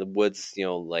 I mean, the woods,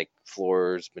 like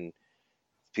floors,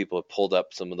 people have pulled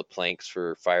up some of the planks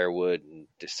for firewood and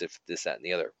this, that, and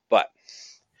the other. But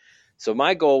so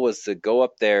my goal was to go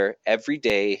up there every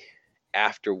day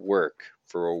after work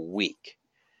for a week,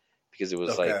 because it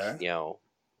was like,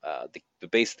 the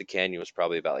base of the canyon was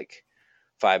probably about like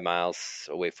 5 miles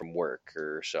away from work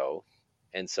or so.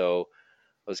 And so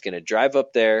I was going to drive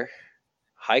up there,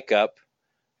 hike up,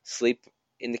 sleep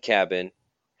in the cabin,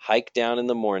 hike down in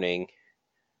the morning,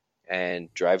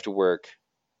 and drive to work,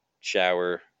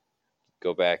 shower,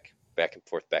 go back and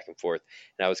forth.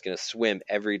 And I was going to swim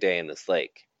every day in this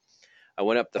lake. I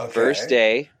went up the first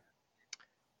day,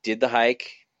 did the hike,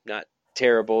 not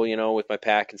terrible, with my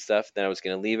pack and stuff. Then I was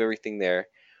going to leave everything there.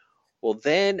 Well,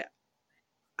 then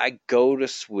I go to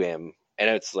swim, and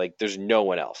it's like there's no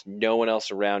one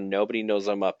else around. Nobody knows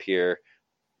I'm up here.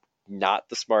 Not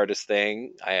the smartest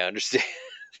thing, I understand.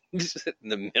 Just in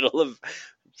the middle of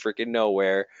freaking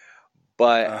nowhere.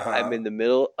 But I'm in the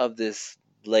middle of this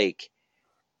lake,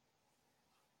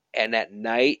 and at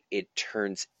night it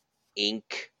turns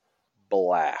ink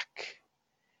black.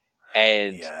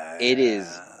 And it is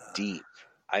deep.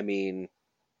 I mean,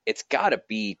 it's got to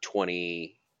be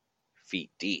 20 feet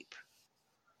deep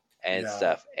and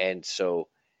stuff. And so,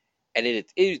 and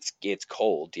it's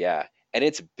cold, yeah. And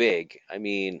it's big. I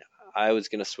mean, I was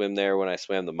going to swim there when I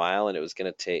swam the mile, and it was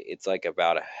going to it's like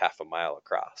about a half a mile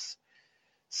across.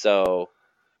 So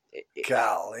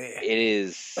it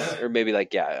is, or maybe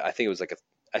like, I think it was like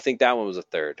I think that one was a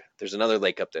third. There's another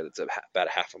lake up there that's about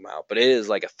a half a mile, but it is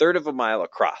like a third of a mile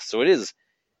across. So it is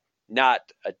not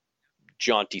a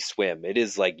jaunty swim. It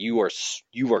is like you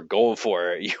are going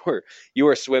for it. You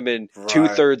are swimming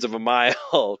 2/3 of a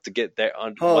mile to get there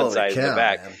on one side of the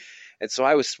back. Man. And so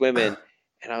I was swimming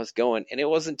and I was going, and it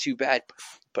wasn't too bad,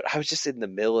 but I was just in the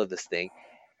middle of this thing,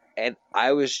 and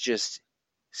I was just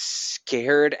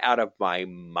scared out of my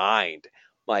mind.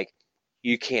 Like,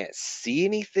 you can't see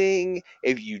anything.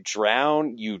 If you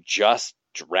drown, you just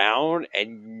drown,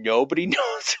 and nobody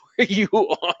knows where you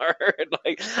are.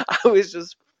 Like, I was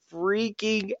just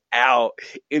freaking out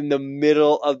in the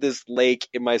middle of this lake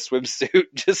in my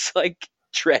swimsuit, just like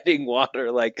treading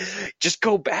water. Like, just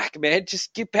go back, man.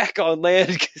 Just get back on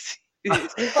land.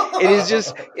 Because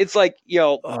it's like,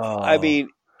 I mean,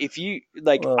 if you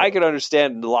like, I could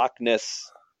understand the Loch Ness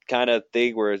kind of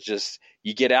thing where it's just,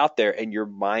 you get out there and your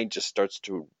mind just starts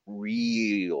to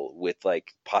reel with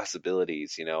like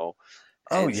possibilities, and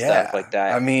stuff like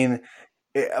that. I mean,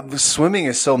 swimming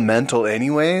is so mental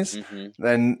anyways.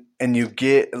 And you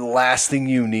get, the last thing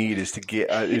you need is to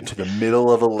get into the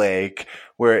middle of a lake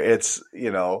where it's,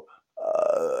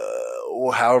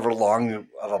 however long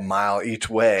of a mile each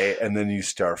way, and then you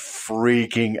start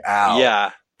freaking out.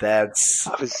 Yeah. I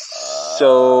was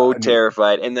so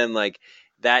terrified. And then like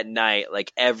that night,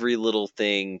 like every little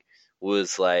thing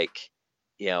was like,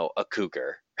 a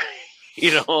cougar.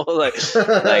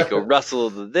 Like a rustle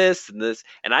of this and this.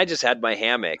 And I just had my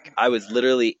hammock. I was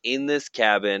literally in this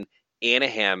cabin in a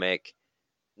hammock.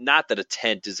 Not that a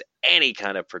tent is any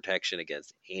kind of protection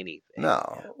against anything.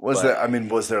 No. Was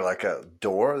there like a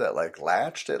door that like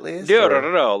latched at least?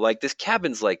 No. Like, this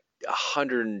cabin's like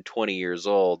 120 years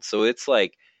old. So it's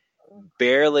like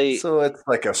barely. So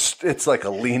it's like a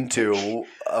lean-to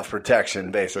of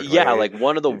protection, basically. Yeah, like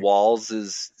one of the walls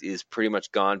is pretty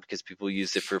much gone because people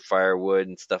used it for firewood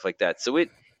and stuff like that. So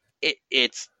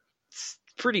it's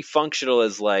pretty functional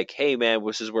as like, hey man,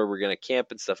 this is where we're gonna camp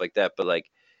and stuff like that. But like,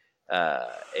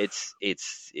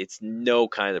 it's no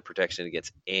kind of protection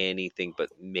against anything but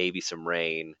maybe some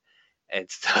rain and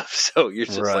stuff. So you're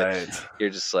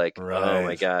just like, oh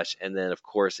my gosh. And then of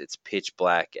course it's pitch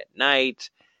black at night,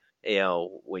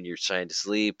 when you're trying to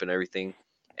sleep and everything.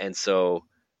 And so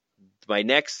my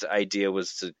next idea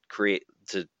was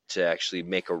to actually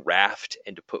make a raft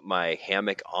and to put my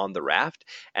hammock on the raft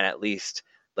and at least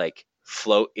like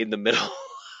float in the middle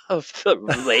of the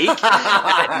lake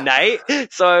at night.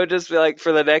 So I would just be like,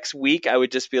 for the next week, I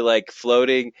would just be like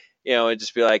floating, and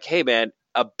just be like, hey man,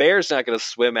 a bear's not going to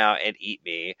swim out and eat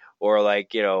me, or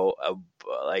like, a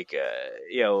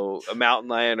mountain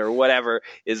lion or whatever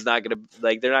is not going to,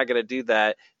 like, they're not going to do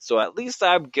that. So at least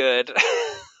I'm good.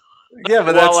 Yeah,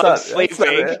 but while I'm that's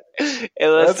sleeping, not,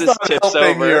 unless this tips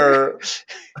over.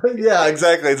 Yeah,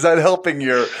 exactly. It's not helping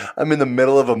your. I'm in the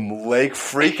middle of a lake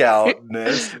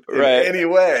freakoutness Right. in any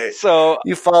way. So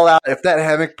you fall out. If that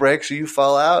hammock breaks or you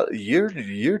fall out, you're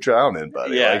drowning,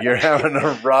 buddy. Yeah. Like, you're having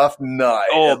a rough night.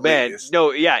 oh at man, least.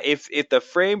 no, yeah. If the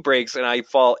frame breaks and I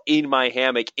fall in my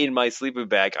hammock in my sleeping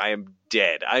bag, I am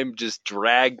dead. I'm just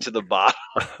dragged to the bottom.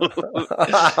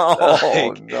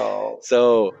 Oh no.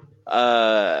 So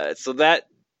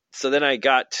then I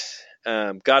got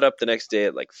up the next day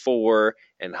at like 4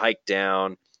 and hiked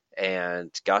down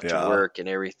and got to work and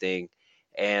everything.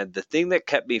 And the thing that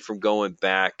kept me from going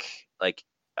back, like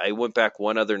I went back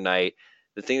one other night.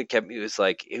 The thing that kept me was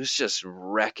like, it was just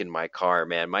wrecking my car,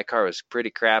 man. My car was pretty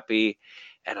crappy.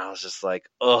 And I was just like,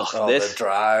 this the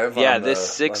drive. Yeah,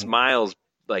 this 6 miles,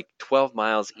 like 12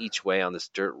 miles each way on this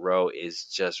dirt road is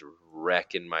just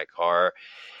wrecking my car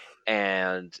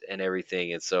and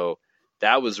everything. And so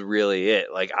that was really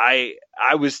it. Like I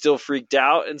was still freaked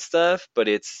out and stuff, but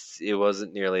it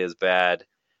wasn't nearly as bad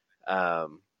the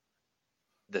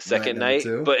second night.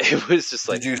 But it was just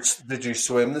like, did you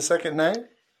swim the second night?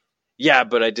 Yeah,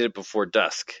 but I did it before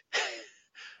dusk.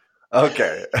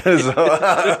 Okay.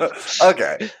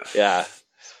 Okay. Yeah.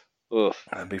 Oof.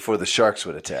 Before the sharks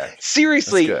would attack.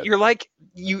 Seriously, you're like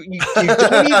you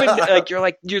don't even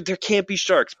like there can't be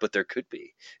sharks, but there could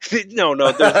be. No,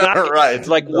 there's not. Right.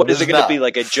 Like, what is it going to be?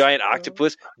 Like a giant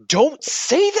octopus? Don't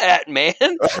say that, man.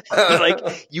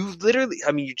 Like, you literally.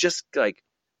 I mean, you just like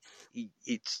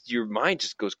it's your mind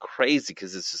just goes crazy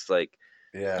because it's just like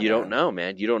you don't know,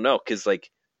 man. You don't know because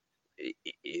like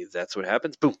if that's what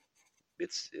happens. Boom.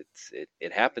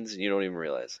 It happens and you don't even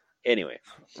realize. Anyway,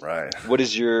 right. What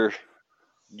is your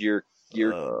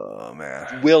oh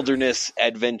man wilderness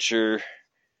adventure?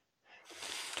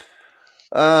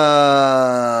 Well,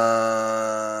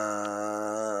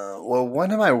 one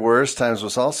of my worst times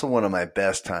was also one of my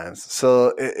best times.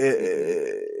 So it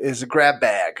is a grab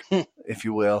bag, if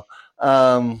you will.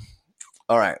 All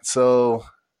right. So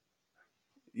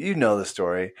you know the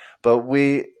story, but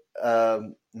we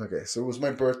okay. So it was my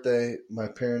birthday. My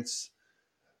parents.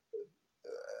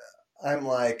 I'm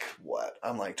like, what?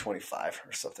 I'm like 25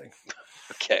 or something.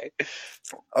 Okay.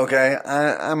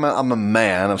 I'm a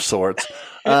man of sorts.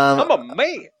 I'm a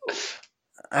man.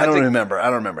 I don't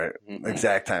remember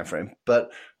exact time frame,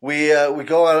 but we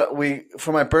go out.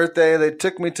 For my birthday, they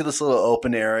took me to this little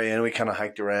open area and we kind of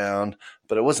hiked around,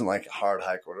 but it wasn't like a hard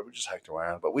hike or whatever. We just hiked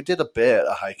around, but we did a bit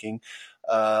of hiking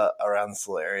around this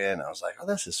little area, and I was like, oh,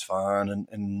 this is fun.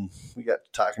 And we got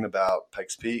talking about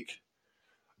Pikes Peak.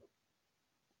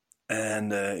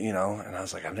 And, and I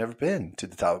was like, I've never been to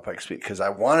the top of Pikes Peak because I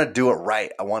want to do it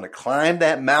right. I want to climb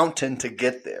that mountain to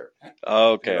get there.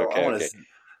 Okay,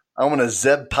 I want to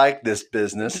Zeb Pike this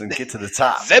business and get to the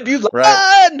top. Zebulon!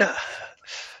 Right?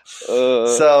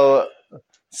 So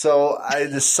I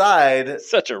decide.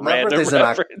 Such a random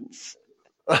reference.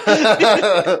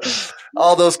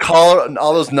 all those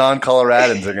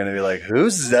non-Coloradans are going to be like,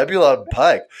 who's Zebulon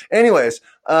Pike? Anyways,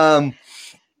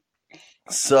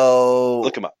 so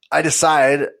look him up. I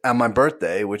decide on my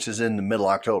birthday, which is in the middle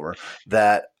of October,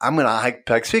 that I'm going to hike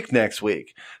Pikes Peak next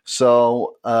week.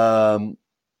 So I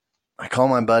call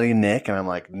my buddy Nick, and I'm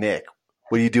like, Nick,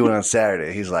 what are you doing on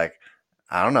Saturday? He's like,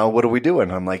 I don't know. What are we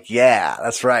doing? I'm like, yeah,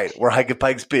 that's right. We're hiking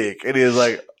Pikes Peak. And he was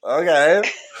like, okay.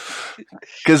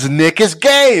 Because Nick is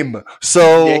game.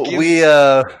 So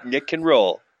Nick can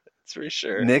roll. That's for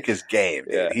sure. Nick is game.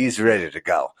 Yeah. He's ready to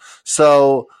go.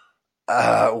 So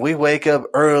we wake up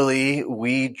early.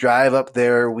 We drive up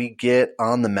there. We get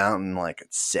on the mountain like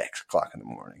at 6 o'clock in the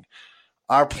morning.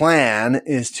 Our plan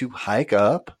is to hike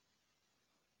up,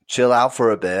 chill out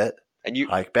for a bit, and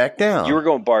hike back down. You were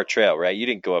going bar trail, right? You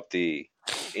didn't go up the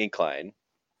incline.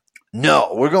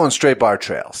 No, we're going straight bar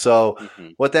trail. So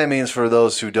what that means for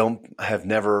those who have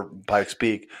never Pikes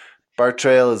Peak, bar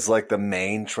trail is like the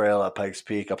main trail at Pikes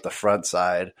Peak up the front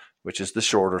side, which is the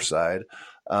shorter side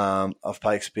of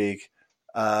Pikes Peak.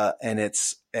 And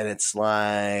it's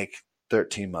like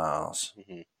 13 miles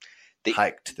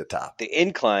hike to the top. The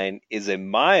incline is a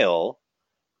mile,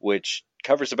 which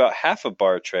covers about half a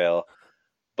bar trail,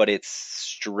 but it's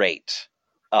straight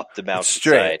up the mountain. It's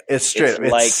straight. It's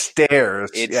like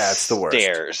stairs. It's the worst.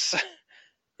 Stairs.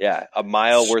 Yeah, a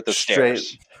mile worth of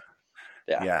stairs.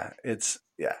 Yeah, it's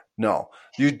Yeah. No.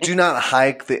 You do not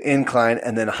hike the incline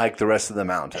and then hike the rest of the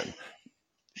mountain.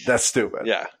 That's stupid.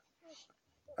 Yeah.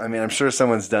 I mean, I'm sure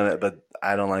someone's done it, but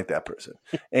I don't like that person.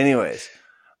 Anyways,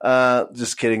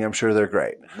 just kidding. I'm sure they're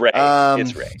great. Ray.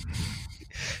 It's Ray.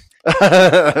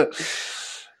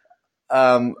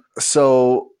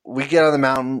 So we get on the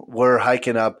mountain. We're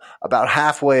hiking up. About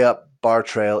halfway up Bar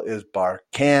Trail is Bar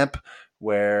Camp,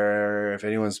 where if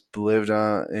anyone's lived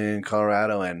in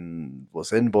Colorado and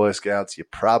was in Boy Scouts, you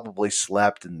probably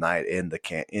slept the night in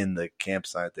the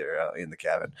campsite there in the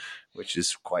cabin, which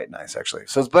is quite nice actually.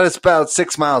 But it's about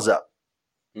 6 miles up.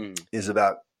 Is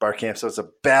about Bar Camp, so it's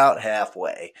about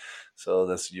halfway.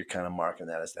 So you're kind of marking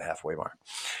that as the halfway mark.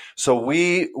 So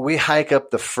we hike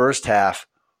up the first half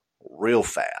real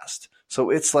fast. So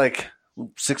it's like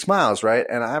 6 miles, right?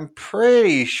 And I'm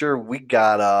pretty sure we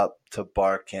got up to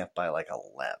Bar Camp by like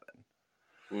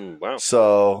 11. Wow.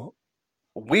 So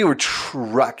we were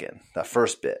trucking that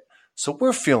first bit. So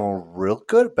we're feeling real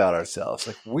good about ourselves.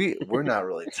 Like we're not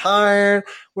really tired.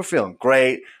 We're feeling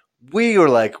great. We were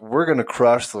like, we're going to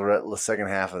crush the second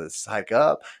half of this hike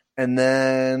up. And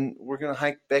then we're going to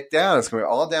hike back down. It's going to be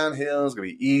all downhill. It's going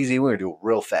to be easy. We're going to do it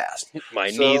real fast. My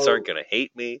knees aren't going to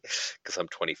hate me because I'm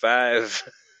 25.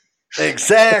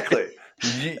 Exactly.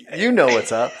 You know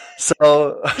what's up.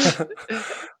 So,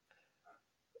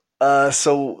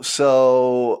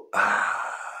 so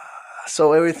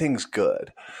everything's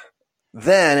good.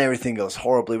 Then everything goes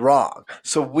horribly wrong.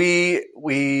 So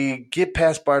we get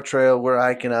past Bar Trail. We're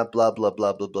hiking up, blah, blah,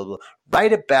 blah, blah, blah, blah.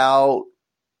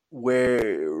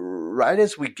 Right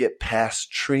as we get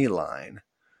past tree line.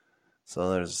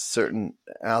 So there's a certain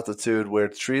altitude where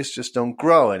trees just don't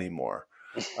grow anymore.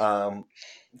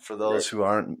 For those who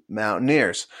aren't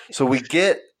mountaineers. So we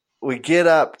get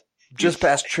up just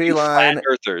past tree line. Flat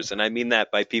earthers, and I mean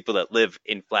that by people that live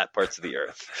in flat parts of the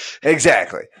earth.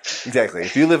 Exactly.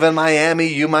 If you live in Miami,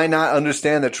 you might not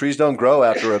understand that trees don't grow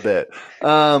after a bit.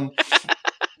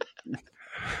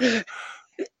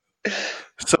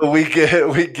 So we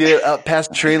get up past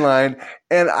the tree line,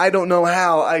 and I don't know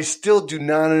how. I still do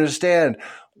not understand.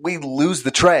 We lose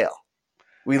the trail.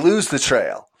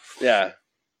 Yeah.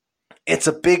 It's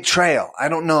a big trail. I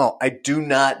don't know. I do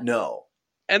not know.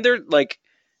 And they're like,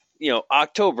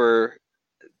 October,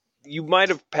 you might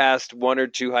have passed one or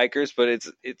two hikers, but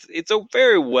it's a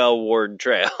very well-worn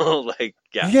trail. Like,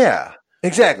 yeah. Yeah,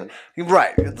 exactly.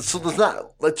 Right. So there's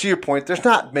not, to your point, there's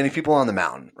not many people on the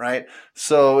mountain, right?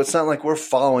 So it's not like we're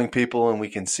following people and we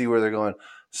can see where they're going.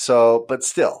 So, but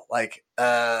still, like,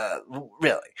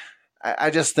 really.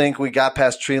 I just think we got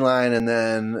past tree line and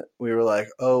then we were like,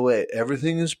 oh, wait,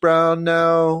 everything is brown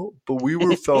now, but we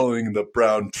were following the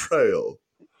brown trail.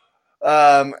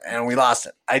 And we lost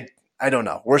it. I don't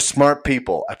know. We're smart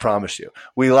people. I promise you.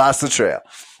 We lost the trail.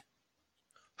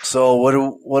 So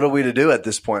what are we to do at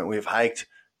this point? We've hiked,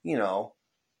 I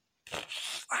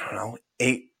don't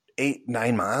know,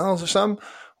 9 miles or something.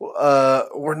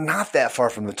 We're not that far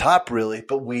from the top really,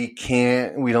 but we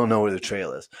don't know where the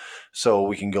trail is. So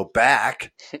we can go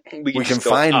back. we can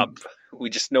find up. We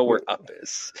just know where up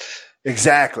is.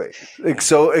 Exactly.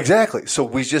 So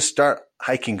we just start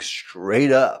hiking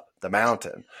straight up the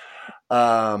mountain,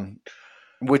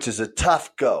 which is a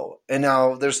tough go. And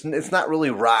now it's not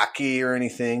really rocky or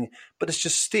anything, but it's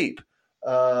just steep.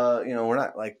 We're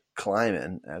not like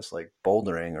climbing as like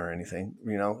bouldering or anything.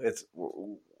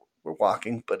 We're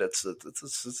walking, but it's a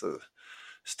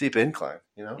steep incline.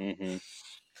 Mm-hmm.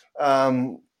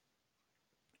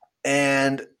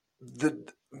 And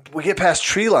we get past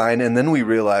tree line, and then we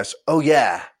realize, oh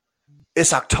yeah,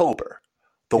 it's October.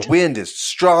 The wind is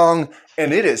strong,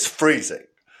 and it is freezing.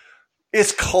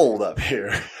 It's cold up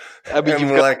here. I mean, you've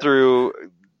gone through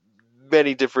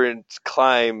many different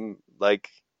climb, like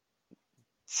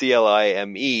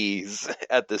CLIMEs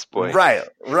at this point. Right.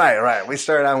 We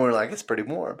started out and we were like, it's pretty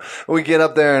warm. We get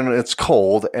up there and it's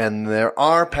cold, and there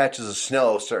are patches of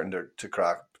snow starting to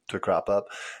crop up,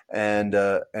 and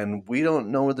we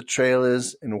don't know where the trail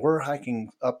is, and we're hiking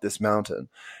up this mountain.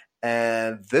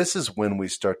 And this is when we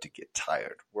start to get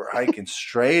tired. We're hiking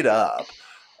straight up,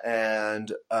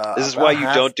 and this is why you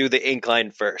don't do the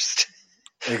incline first.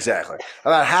 Exactly.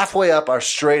 About halfway up our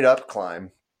straight up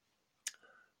climb,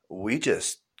 we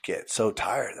just get so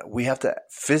tired that we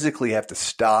physically have to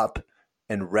stop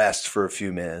and rest for a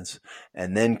few minutes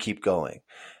and then keep going.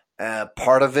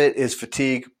 Part of it is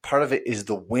fatigue. Part of it is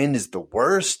the wind is the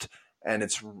worst, and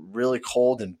it's really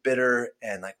cold and bitter,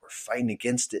 and like we're fighting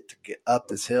against it to get up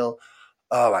this hill.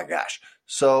 Oh my gosh.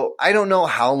 So I don't know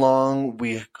how long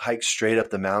we hiked straight up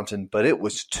the mountain, but it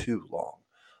was too long.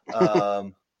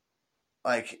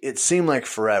 Like it seemed like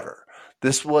forever.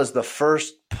 this was the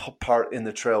first part in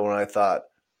the trail when I thought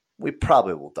we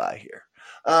probably will die here.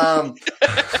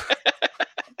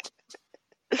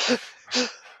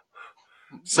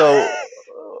 So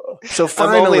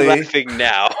finally, I'm only laughing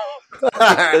now.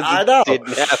 I know. It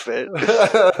didn't happen.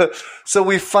 So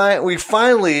we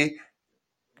finally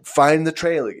find the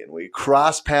trail again. We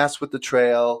cross paths with the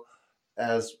trail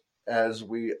as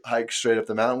we hike straight up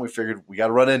the mountain. We figured we got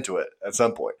to run into it at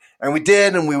some point, and we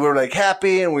did. And we were like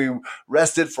happy, and we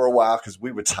rested for a while because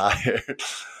we were tired.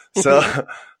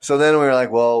 So then we were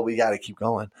like, well, we got to keep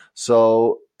going.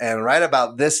 So, and right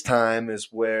about this time is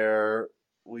where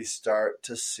we start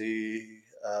to see.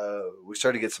 We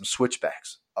start to get some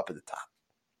switchbacks up at the top.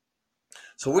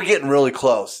 So we're getting really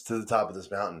close to the top of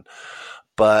this mountain.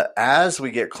 But as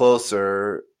we get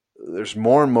closer, there's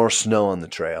more and more snow on the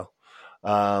trail,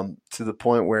 to the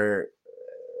point where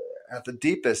at the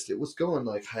deepest, it was going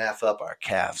like half up our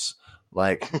calves.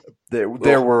 Like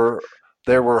there were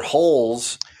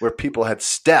holes where people had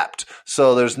stepped.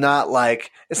 So it's not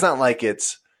like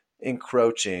it's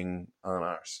encroaching on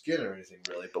our skin or anything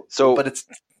really, but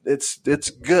it's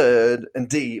good and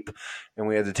deep, and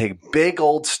we had to take big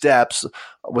old steps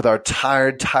with our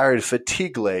tired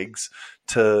fatigue legs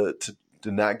to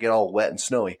not get all wet and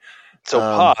snowy. So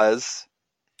pause.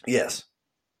 Yes.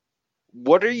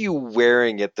 What are you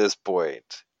wearing at this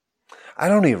point? I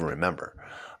don't even remember.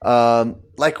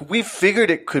 Like we figured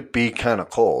it could be kind of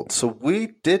cold, so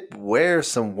we did wear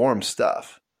some warm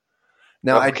stuff.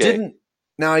 Now Okay.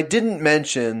 I didn't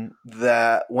mention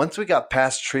that once we got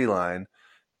past tree line,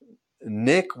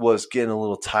 Nick was getting a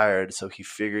little tired, so he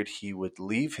figured he would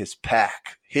leave his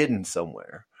pack hidden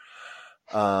somewhere,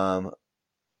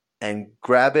 and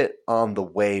grab it on the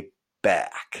way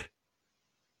back.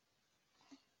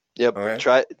 Yep.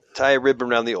 Okay. Tie a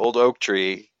ribbon around the old oak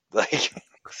tree, like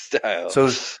style.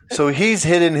 So he's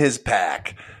hidden his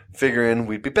pack, figuring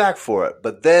we'd be back for it.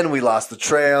 But then we lost the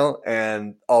trail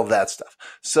and all that stuff.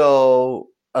 So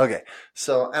okay.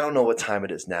 So I don't know what time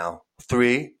it is now.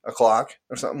 3 o'clock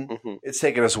or something. Mm-hmm. It's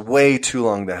taken us way too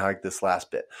long to hike this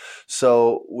last bit.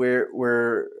 So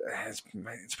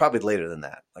it's probably later than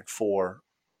that, like 4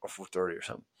 or 4:30 or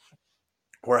something.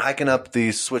 We're hiking up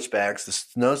these switchbacks. The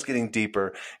snow's getting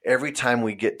deeper. Every time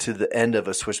we get to the end of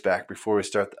a switchback before we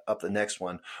start up the next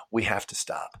one, we have to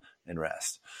stop and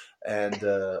rest. And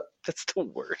that's the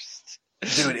worst,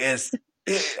 dude.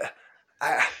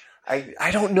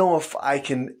 I don't know if I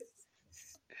can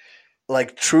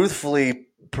like truthfully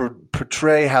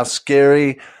portray how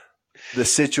scary the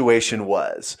situation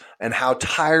was and how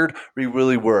tired we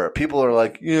really were. People are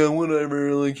like, yeah,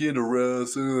 whatever, like you had to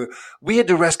rest. We had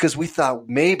to rest because we thought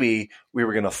maybe we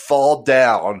were going to fall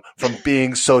down from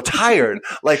being so tired.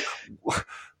 Like,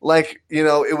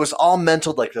 it was all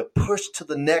mental, like to push to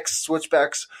the next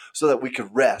switchbacks so that we could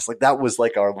rest. Like that was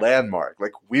like our landmark.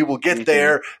 Like we will get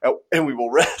there and we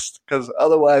will rest because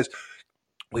otherwise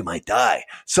we might die.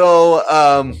 So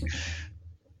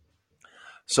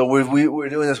we're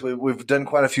doing this. We've done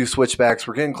quite a few switchbacks.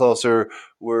 We're getting closer.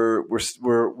 We're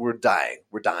dying.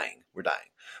 We're dying.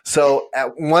 So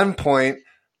at one point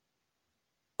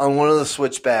on one of the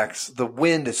switchbacks, the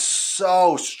wind is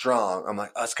so strong. I'm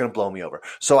like, oh, it's gonna blow me over.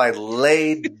 So I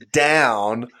laid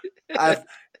down.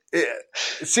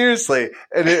 Seriously,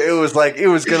 and it was like it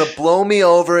was gonna blow me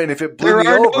over. And if it blew me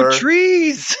over, there are no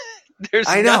trees. There's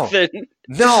nothing.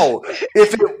 No,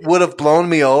 if it would have blown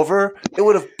me over, it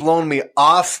would have blown me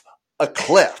off a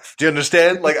cliff. Do you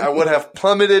understand? Like I would have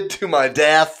plummeted to my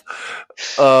death.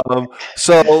 So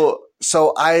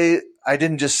I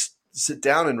didn't just sit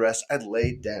down and rest. I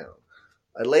laid down.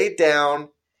 I laid down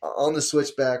on the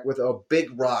switchback with a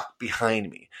big rock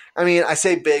behind me. I mean, I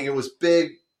say big. It was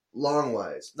big, long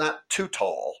wise, not too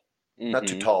tall, but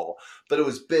it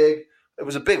was big. It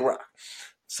was a big rock.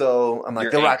 So I'm like,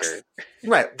 the rock's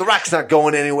not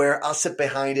going anywhere. I'll sit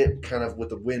behind it kind of with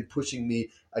the wind pushing me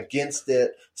against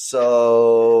it.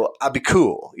 So I'll be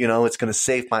cool. It's going to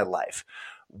save my life.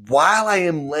 While I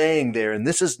am laying there, and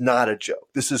this is not a joke,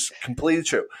 this is completely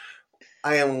true.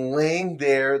 I am laying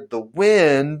there. The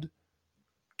wind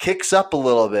kicks up a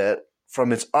little bit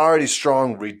from its already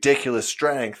strong, ridiculous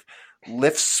strength,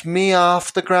 lifts me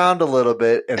off the ground a little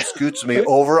bit and scoots me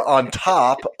over on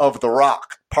top of the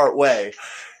rock part way.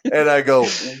 And I go,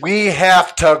 we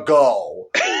have to go.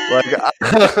 Like,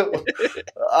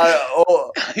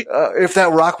 if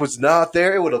that rock was not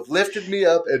there, it would have lifted me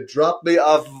up and dropped me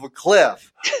off of a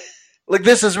cliff. Like,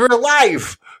 this is real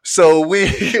life. So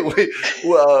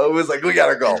it was like, we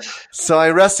gotta go. So I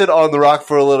rested on the rock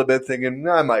for a little bit thinking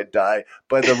I might die,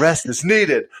 but the rest is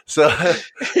needed. So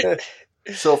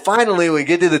So finally, we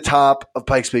get to the top of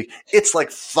Pikes Peak. It's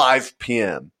like 5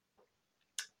 p.m.,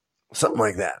 something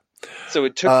like that. So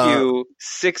it took you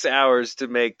 6 hours to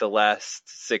make the last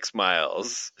 6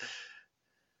 miles.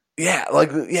 Yeah,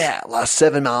 last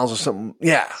 7 miles or something.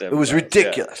 Yeah, it was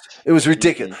ridiculous. Yeah. It was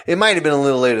ridiculous. It might have been a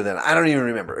little later than I don't even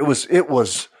remember. It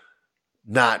was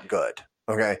not good.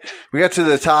 Okay, we got to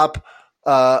the top.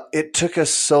 It took us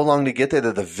so long to get there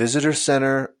that the visitor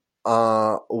center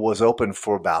was open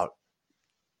for about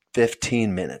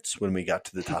 15 minutes when we got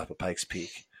to the top of Pikes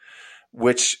Peak,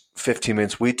 which 15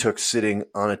 minutes we took sitting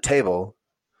on a table,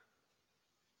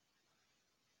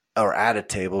 or at a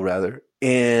table rather,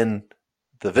 in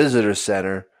the visitor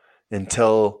center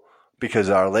because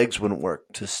our legs wouldn't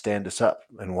work to stand us up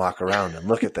and walk around and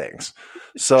look at things.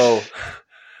 So,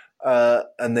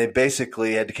 and they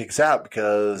basically had to kick us out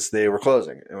because they were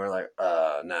closing. And we're like,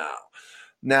 no.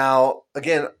 Now,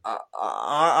 again,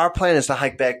 our plan is to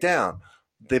hike back down.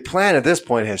 The plan at this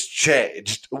point has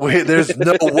changed. There's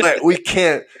no way we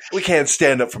can't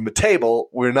stand up from a table.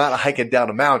 We're not hiking down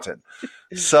a mountain.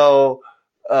 So,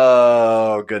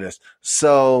 oh goodness.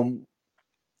 So,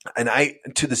 and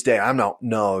to this day, I don't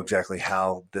know exactly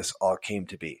how this all came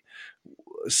to be.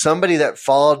 Somebody that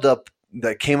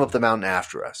came up the mountain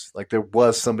after us, like there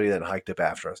was somebody that hiked up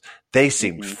after us. They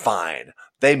seemed fine.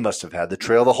 They must have had the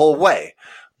trail the whole way.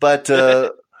 But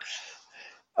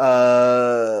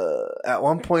at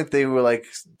one point they were like,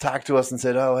 talked to us and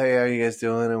said, "Oh, hey, how are you guys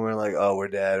doing?" And we're like, "Oh, we're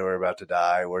dead. We're about to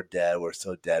die. We're dead. We're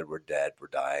so dead. We're dead. We're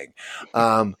dying."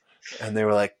 And they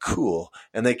were like, "Cool."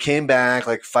 And they came back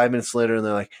like 5 minutes later and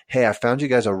they're like, "Hey, I found you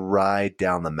guys a ride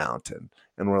down the mountain."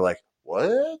 And we're like,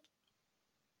 "What?"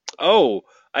 Oh,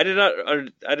 I did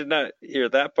not hear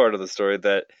that part of the story,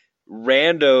 that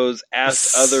randos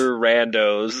asked other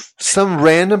randos. Some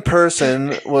random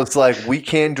person was like, "We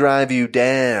can drive you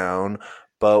down,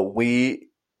 but we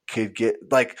could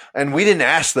get like," and we didn't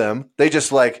ask them. They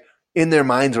just like, in their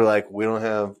minds were like, "We don't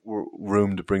have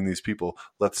room to bring these people.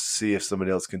 Let's see if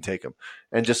somebody else can take them."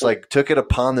 And just like took it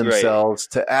upon themselves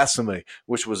to ask somebody,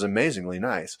 which was amazingly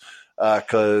nice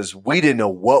because we didn't know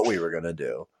what we were going to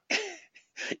do.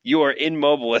 You are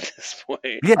immobile at this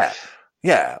point.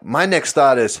 Yeah. My next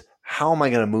thought is, how am I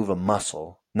going to move a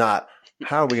muscle? Not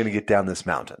how are we going to get down this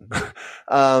mountain?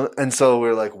 And so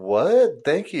we're like, "What?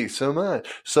 Thank you so much."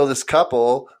 So this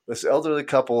elderly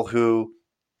couple who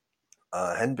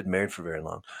hadn't been married for very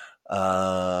long,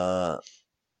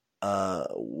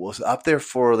 was up there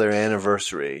for their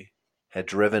anniversary, had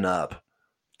driven up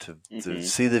to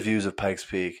see the views of Pikes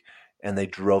Peak, and they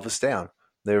drove us down.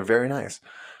 They were very nice.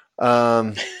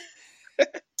 I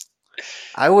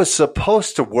was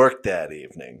supposed to work that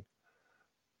evening.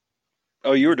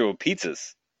 Oh, you were doing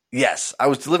pizzas. Yes, I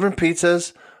was delivering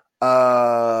pizzas.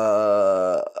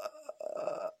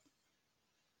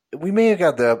 We may have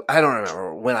got there. I don't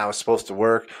remember when I was supposed to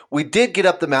work. We did get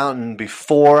up the mountain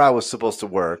before I was supposed to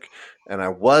work, and I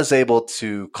was able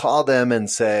to call them and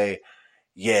say,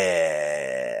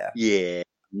 yeah,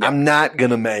 I'm not going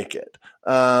to make it.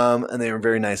 And they were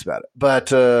very nice about it.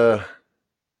 But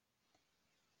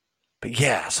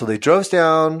yeah, so they drove us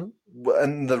down,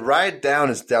 and the ride down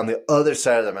is down the other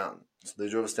side of the mountain. So they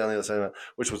drove us down the other side of the mountain,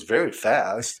 which was very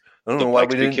fast. I don't know why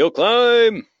we didn't hill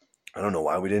climb. I don't know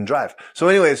why we didn't drive. So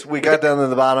anyways, we got down to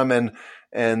the bottom,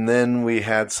 and then we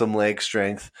had some leg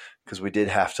strength because we did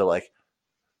have to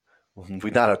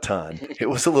not a ton. It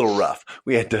was a little rough.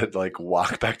 We had to like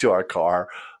walk back to our car,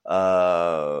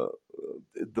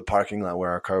 the parking lot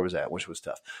where our car was at, which was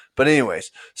tough. But anyways,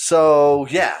 so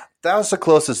yeah, that was the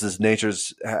closest as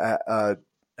nature's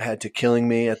had to killing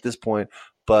me at this point.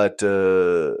 But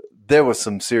there was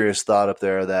some serious thought up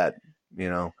there that,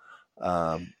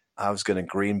 I was going to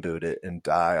green boot it and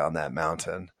die on that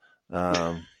mountain.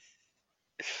 Yeah.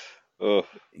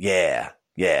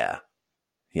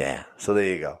 So there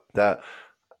you go. That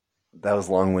was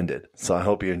long-winded. So I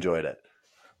hope you enjoyed it.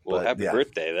 Well, happy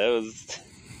birthday. That was...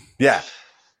 Yeah.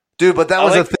 Dude, but that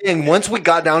was the thing. Once we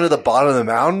got down to the bottom of the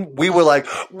mountain, we were like,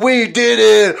 we did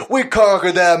it. We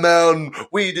conquered that mountain.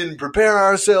 We didn't prepare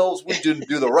ourselves. We didn't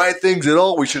do the right things at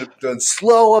all. We should have done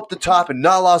slow up the top and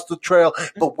not lost the trail,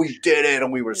 but we did it,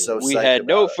 and we were so psyched. We had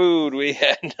no food. We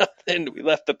had nothing. We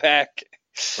left the pack.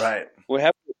 Right. What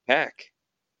happened to the pack?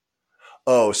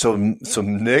 Oh, so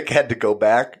Nick had to go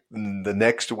back the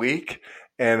next week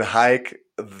and hike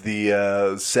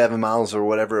the 7 miles or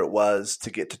whatever it was to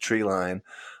get to Treeline.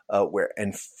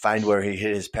 And find where he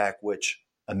hid his pack, which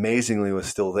amazingly was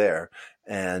still there.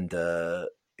 And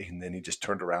then he just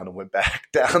turned around and went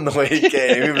back down the way he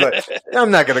came. He was like,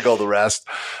 "I'm not going to go the rest."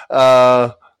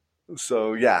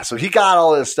 So he got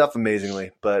all this stuff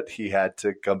amazingly, but he had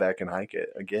to come back and hike it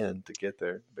again to get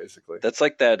there, basically. That's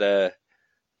like that.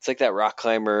 It's like that rock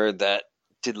climber that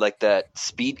did like that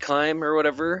speed climb or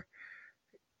whatever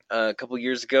a couple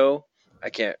years ago. I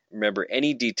can't remember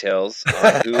any details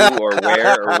on who or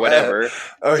where or whatever.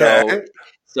 Okay.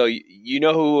 So you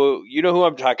know who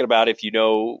I'm talking about if you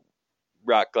know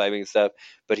rock climbing stuff.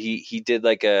 But he did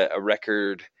like a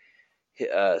record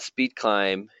speed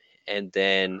climb, and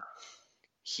then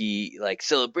he like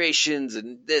celebrations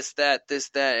and this that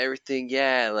everything.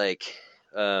 Yeah, like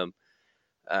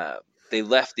they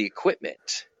left the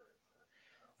equipment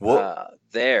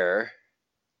there,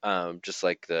 just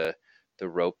like the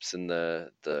ropes and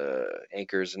the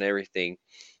anchors and everything.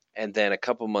 And then a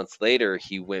couple months later,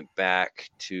 he went back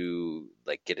to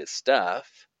like get his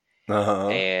stuff,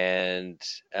 and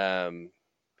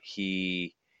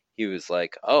he was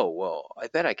like, "Oh well, I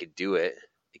bet I could do it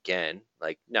again.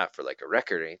 Like not for like a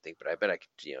record or anything, but I bet I could,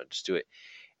 just do it."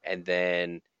 And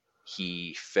then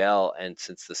he fell, and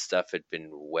since the stuff had been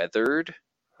weathered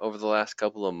over the last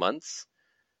couple of months,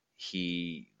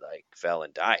 he like fell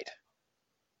and died.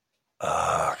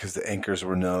 Because the anchors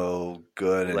were no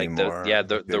good anymore.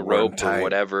 The rope or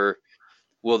whatever.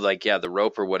 Well, the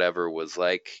rope or whatever was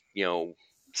like,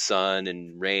 sun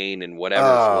and rain and whatever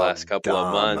for the last couple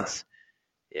of months.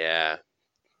 Yeah,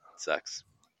 sucks.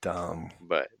 Dumb.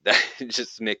 But that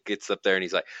just Mick gets up there and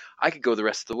he's like, I could go the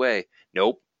rest of the way.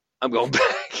 Nope. I'm going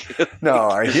back.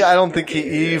 No, I don't think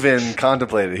he even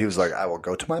contemplated. He was like, I will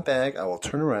go to my bag, I will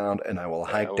turn around, and I will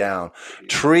hike down.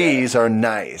 Trees are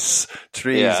nice.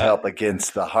 Trees help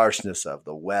against the harshness of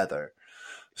the weather.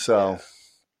 So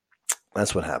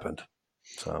that's what happened.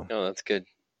 So no, that's good.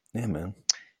 Yeah, man.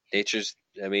 Nature's,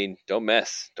 don't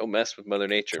mess with Mother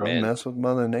Nature, man. Don't mess with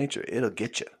Mother Nature. It'll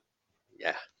get you.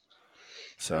 Yeah.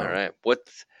 So all right. What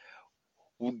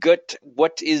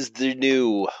is the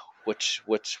new? What's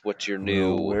your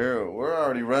new? Well, we're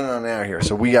already running on out here,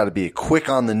 so we got to be quick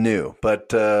on the new. But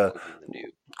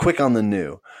quick on the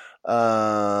new.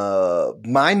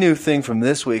 My new thing from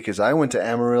this week is I went to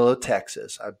Amarillo,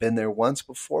 Texas. I've been there once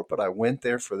before, but I went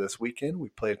there for this weekend. We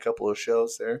played a couple of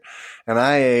shows there, and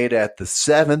I ate at the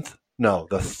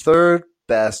third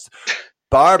best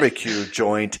barbecue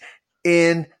joint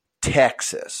in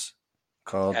Texas,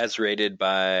 called as rated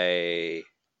by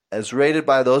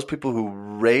those people who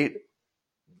rate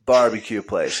barbecue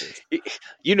places.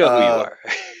 You know who you are.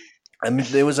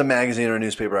 It was a magazine or a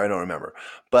newspaper, I don't remember.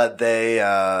 But they,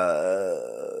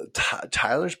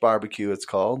 Tyler's Barbecue, it's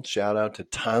called. Shout out to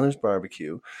Tyler's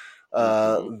Barbecue.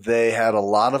 They had a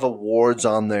lot of awards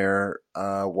on their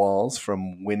walls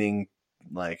from winning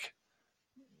like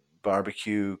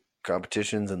barbecue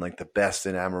competitions and like the best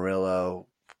in Amarillo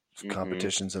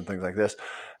competitions and things like this.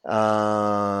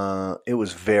 It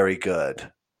was very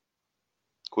good.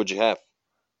 What'd you have?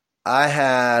 I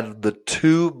had the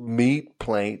 2 meat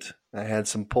plate. I had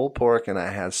some pulled pork and I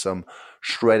had some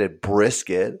shredded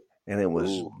brisket, and it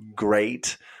was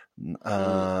great.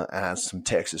 I had some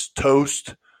Texas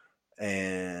toast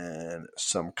and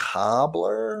some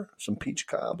peach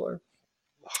cobbler.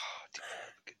 Oh,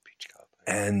 good peach cobbler.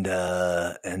 And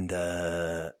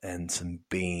some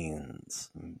beans,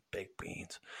 some baked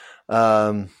beans.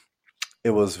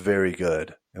 It was very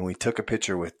good. And we took a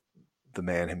picture with the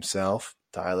man himself,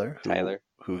 Tyler,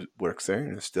 who works there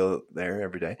and is still there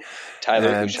every day.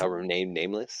 Tyler, who shall remain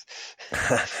nameless.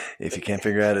 If you can't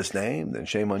figure out his name, then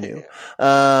shame on you.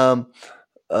 But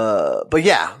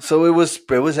yeah, so it was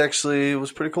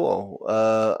pretty cool.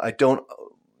 I don't,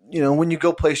 when you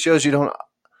go play shows, you don't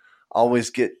always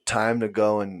get time to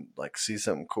go and like see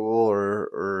something cool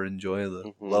or enjoy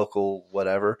the local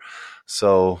whatever.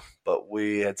 So, but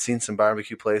we had seen some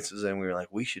barbecue places and we were like,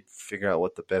 we should figure out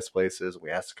what the best place is. We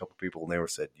asked a couple people and they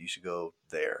said, you should go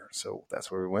there. So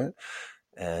that's where we went,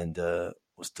 and it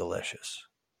was delicious.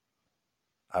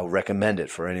 I would recommend it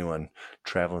for anyone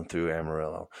traveling through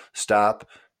Amarillo. Stop,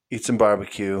 eat some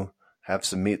barbecue, have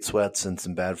some meat sweats and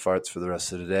some bad farts for the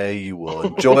rest of the day. You will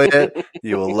enjoy it.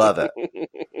 You will love it.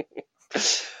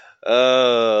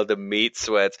 Oh, the meat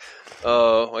sweats.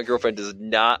 Oh, my girlfriend does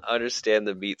not understand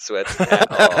the meat sweats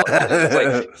at all. It's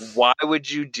like, why would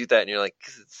you do that? And you're like,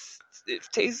 'cause it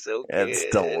tastes so good. It's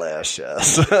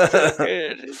delicious. So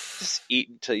good. Just eat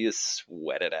until you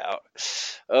sweat it out.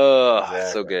 Oh,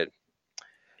 exactly. So good.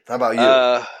 How about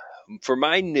you? For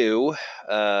my new,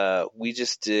 we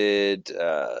just did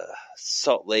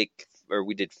Salt Lake. Or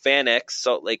we did FanX,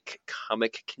 Salt Lake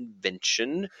Comic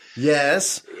Convention.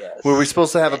 Yes. Were we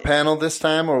supposed to have a panel this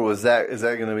time, or is that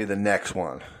going to be the next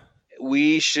one?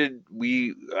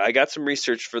 I got some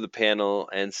research for the panel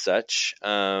and such.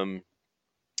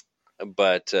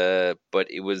 but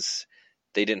it was,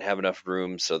 they didn't have enough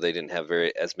room, so they didn't have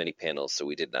as many panels, so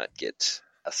we did not get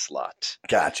a slot.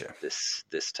 Gotcha.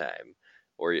 This time,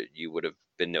 or you would have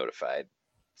been notified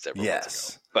several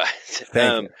Yes. months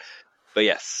ago. But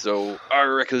yes, so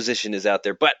our requisition is out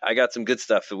there, but I got some good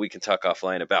stuff that we can talk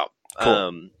offline about.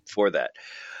 Cool. For that.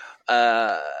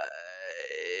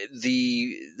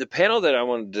 The panel that I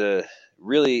wanted to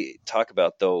really talk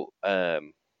about, though,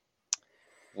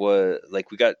 was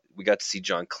like we got to see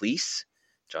John Cleese.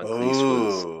 John Cleese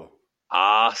was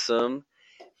awesome,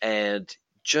 and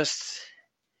just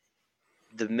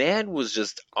the man was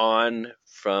just on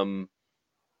from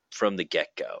the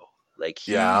get-go. Like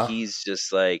he's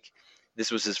just like,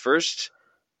 this was his first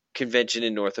convention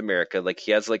in North America. Like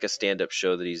he has like a stand-up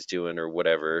show that he's doing or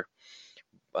whatever.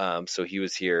 So he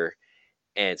was here,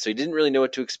 and so he didn't really know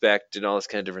what to expect and all this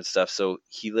kind of different stuff. So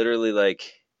he literally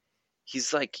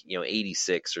he's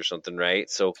 86 or something, right?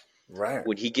 So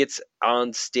when he gets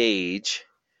on stage,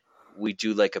 we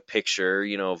do like a picture,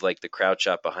 of like the crowd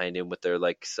shot behind him with their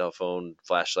like cell phone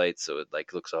flashlights, so it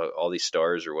like looks like all these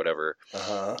stars or whatever.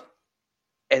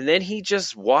 And then he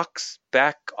just walks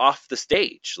back off the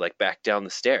stage, like back down the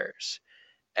stairs,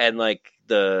 and like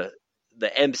the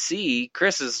MC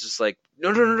Chris is just like, no,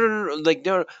 like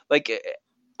no, like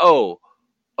oh,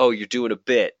 you're doing a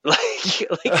bit,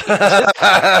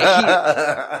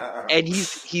 and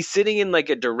he's sitting in like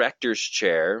a director's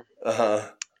chair,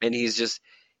 and he's just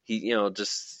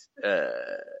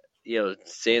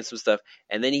saying some stuff,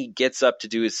 and then he gets up to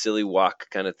do his silly walk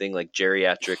kind of thing, like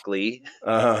geriatrically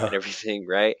and everything,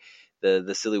 right?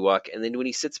 The silly walk, and then when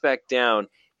he sits back down,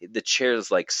 the chair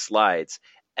is like slides,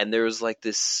 and there was like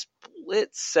this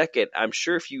split second. I'm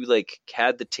sure if you like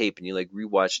had the tape and you like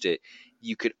rewatched it,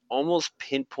 you could almost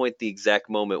pinpoint the exact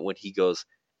moment when he goes,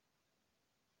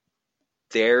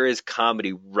 "There is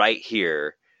comedy right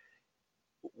here,"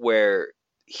 where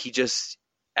he just,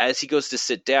 as he goes to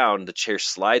sit down, the chair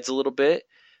slides a little bit.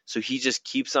 So he just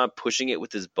keeps on pushing it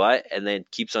with his butt and then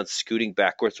keeps on scooting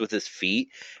backwards with his feet.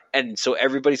 And so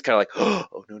everybody's kind of like,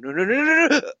 oh,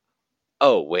 no.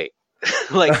 Oh, wait.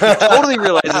 Like, he totally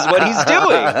realizes what he's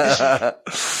doing.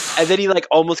 And then he like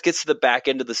almost gets to the back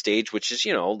end of the stage, which is,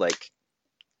 like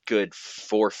good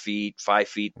 4 feet, 5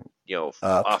 feet,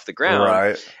 off the ground.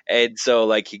 Right. And so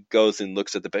like he goes and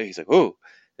looks at the back. He's like, oh,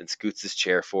 and scoots his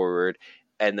chair forward.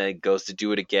 And then goes to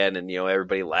do it again, and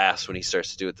everybody laughs when he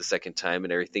starts to do it the second time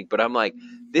and everything. But I'm like,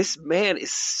 this man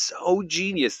is so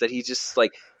genius that he just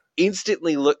like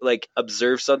instantly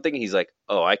observes something, and he's like,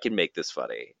 oh, I can make this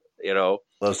funny,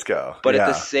 Let's go. But at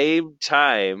the same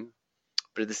time,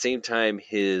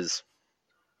 his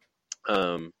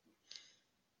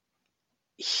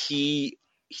he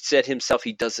said himself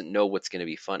he doesn't know what's going to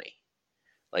be funny.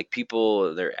 Like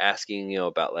people, they're asking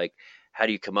about like, how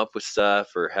do you come up with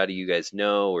stuff, or how do you guys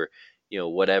know, or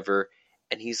whatever.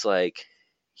 And he's like,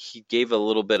 he gave a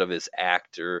little bit of his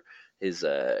act or his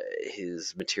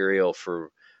material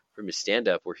from his stand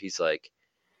up, where he's like,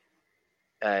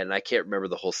 and I can't remember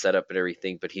the whole setup and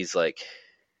everything, but he's like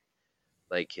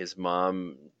his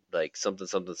mom, like something,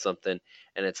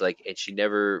 and it's like, and she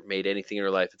never made anything in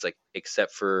her life, it's like,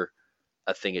 except for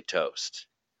a thing of toast.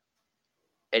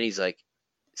 And he's like,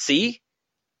 see,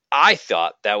 I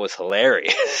thought that was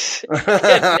hilarious.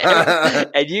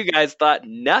 and you guys thought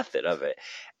nothing of it.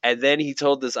 And then he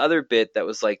told this other bit that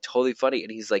was like totally funny.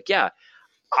 And he's like, yeah,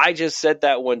 I just said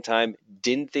that one time,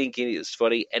 didn't think it was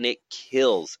funny, and it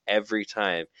kills every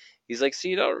time. He's like, so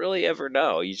you don't really ever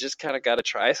know. You just kind of got to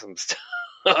try some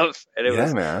stuff. And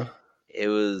it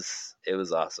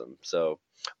was awesome. So,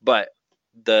 but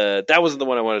that wasn't the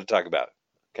one I wanted to talk about.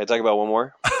 Can I talk about one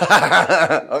more?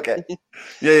 Okay.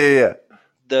 Yeah.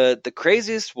 The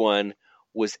craziest one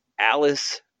was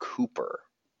Alice Cooper.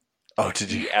 Oh,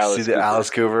 did you see the Alice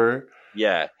Cooper?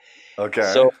 Yeah.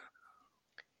 Okay. So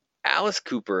Alice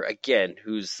Cooper, again,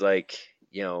 who's like,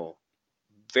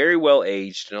 very well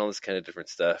aged and all this kind of different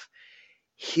stuff.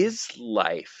 His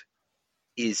life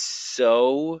is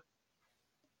so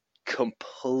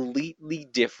completely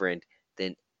different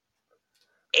than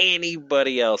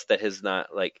anybody else that has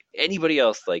not, like, anybody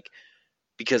else, like,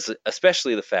 because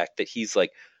especially the fact that he's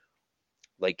like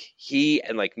he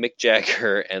and like Mick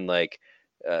Jagger and like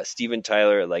Steven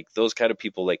Tyler, like those kind of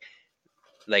people, like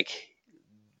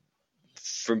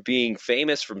from being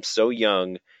famous from so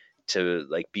young to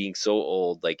like being so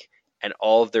old, like, and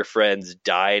all of their friends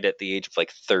died at the age of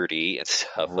like 30 and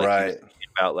stuff. Like, right.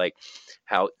 About like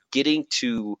how getting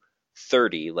to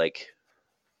 30 like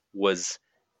was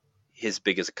his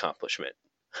biggest accomplishment.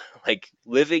 Like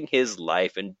living his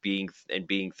life and being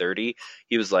 30,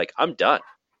 he was like, I'm done.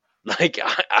 Like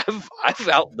I've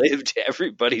outlived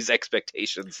everybody's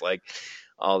expectations, like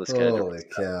all this kind of Holy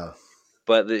stuff. cow.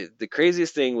 But the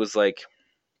craziest thing was like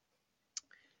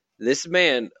this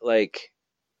man, like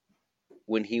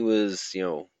when he was,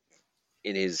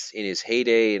 in his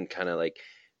heyday and kind of like,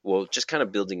 well, just kind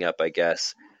of building up, I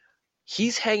guess.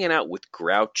 He's hanging out with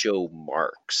Groucho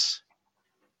Marx.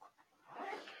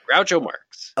 Groucho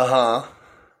Marx.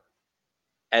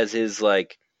 As his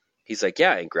like, he's like,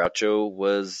 yeah, and Groucho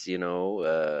was, he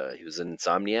was an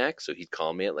insomniac, so he'd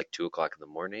call me at like 2:00 in the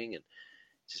morning and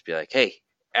just be like, hey,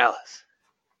 Alice,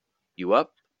 you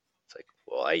up? It's like,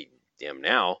 well, I am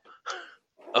now.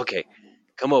 Okay,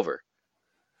 come over.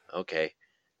 Okay.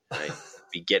 I'd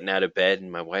be getting out of bed,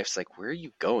 and my wife's like, where are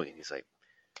you going? He's like,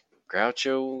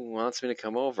 Groucho wants me to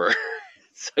come over.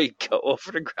 So he'd go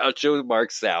over to Groucho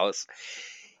Marx's house.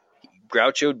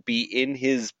 Groucho would be in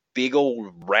his big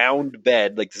old round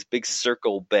bed, like this big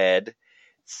circle bed,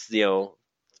 a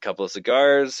couple of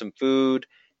cigars, some food,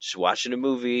 just watching a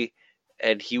movie,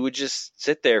 and he would just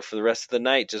sit there for the rest of the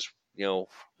night, just,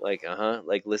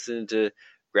 like listening to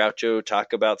Groucho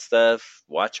talk about stuff,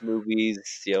 watch movies,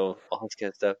 all this kind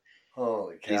of stuff.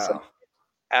 Holy cow. Like,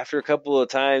 after a couple of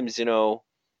times,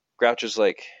 Groucho's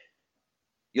like,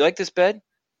 you like this bed?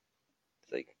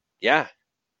 He's like, yeah.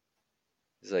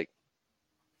 He's like,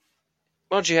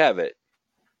 why don't you have it?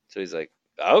 So he's like,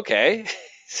 okay.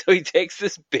 So he takes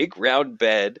this big round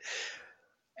bed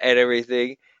and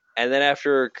everything. And then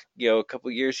after, a couple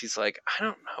of years, he's like, I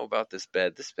don't know about this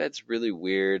bed. This bed's really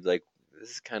weird. Like, this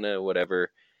is kind of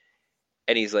whatever.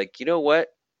 And he's like, you know what?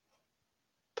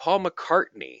 Paul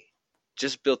McCartney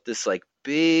just built this like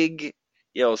big,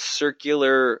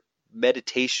 circular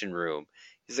meditation room.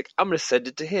 He's like, I'm going to send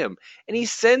it to him. And he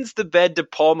sends the bed to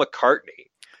Paul McCartney.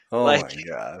 Oh my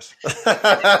gosh.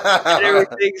 And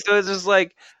everything. So it's just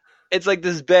like, it's like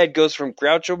this bed goes from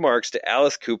Groucho Marx to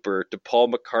Alice Cooper to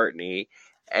Paul McCartney.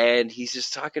 And he's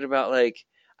just talking about like,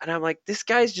 and I'm like, this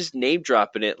guy's just name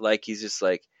dropping it. Like, he's just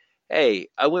like, hey,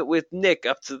 I went with Nick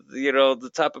up to,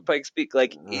 the top of Pikes Peak.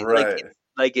 Like, right.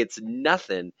 like it's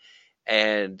nothing.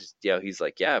 And, he's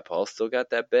like, yeah, Paul still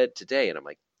got that bed today. And I'm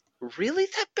like, really?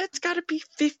 That bed's got to be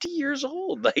 50 years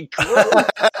old. Like,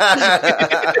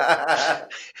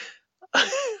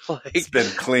 it's been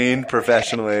cleaned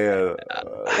professionally.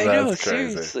 I know,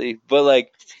 seriously. But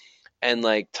like, and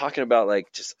like talking about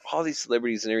like just all these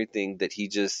celebrities and everything that he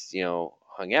just,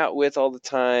 hung out with all the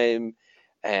time.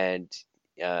 And,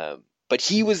 but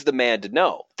he was the man to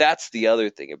know. That's the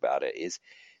other thing about it is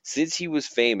since he was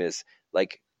famous,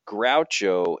 like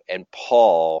Groucho and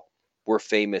Paul were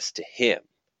famous to him.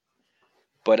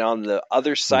 But on the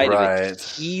other side of it,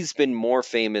 he's been more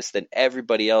famous than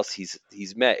everybody else he's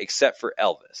met, except for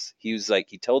Elvis. He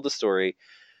told the story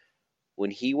when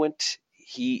he went,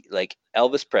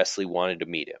 Elvis Presley wanted to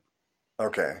meet him.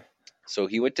 Okay. So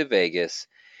he went to Vegas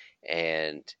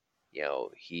and,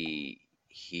 he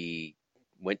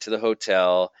went to the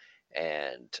hotel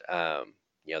and,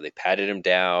 they patted him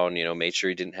down, made sure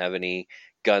he didn't have any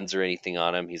guns or anything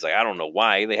on him. He's like, I don't know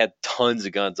why. They had tons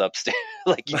of guns upstairs.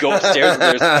 Like you go upstairs and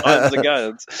there's tons of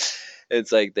guns.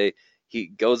 It's like he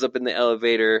goes up in the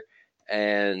elevator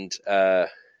and I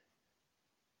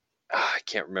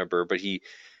can't remember, but he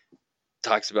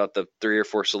talks about the 3 or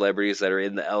 4 celebrities that are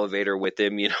in the elevator with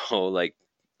him, like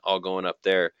all going up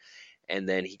there. And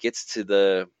then he gets to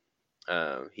the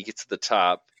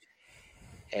top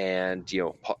and,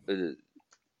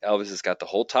 Elvis has got the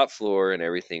whole top floor and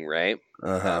everything, right?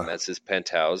 That's his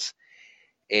penthouse.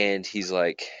 And he's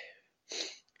like,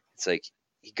 it's like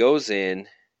he goes in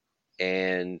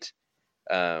and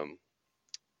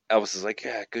Elvis is like,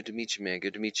 yeah, good to meet you, man.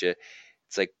 Good to meet you.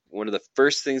 It's like one of the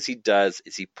first things he does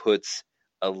is he puts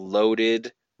a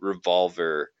loaded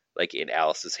revolver like in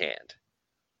Alice's hand.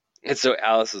 And so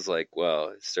Alice is like,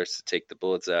 well, starts to take the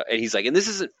bullets out. And he's like, and this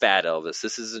isn't fat Elvis.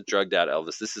 This isn't drugged out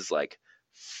Elvis. This is like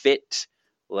fit,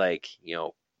 like,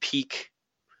 peak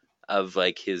of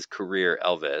like his career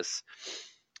Elvis.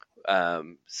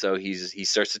 So he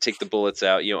starts to take the bullets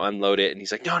out, unload it. And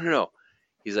he's like, no.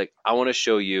 He's like, I want to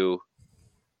show you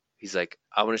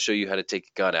how to take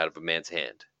a gun out of a man's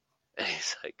hand. And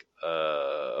he's like,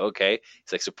 okay.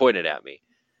 He's like, so point it at me.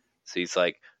 So he's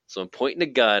like, so I'm pointing a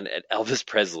gun at Elvis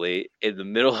Presley in the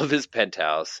middle of his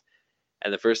penthouse.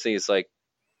 And the first thing is like,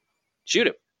 shoot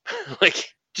him.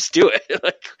 Like, just do it.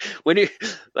 Like when you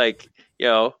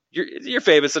you're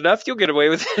famous enough, you'll get away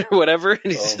with it or whatever.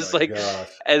 And he's just like, gosh.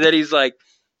 And then he's like,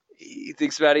 he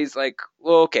thinks about it. He's like,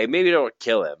 well, okay, maybe don't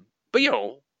kill him, but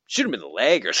shoot him in the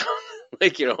leg or something.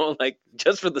 like, like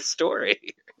just for the story,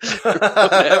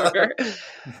 whatever.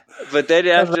 But then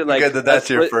after, like, good that's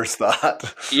your first thought.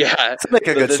 Yeah, it's like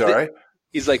a good story.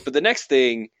 He's like, but the next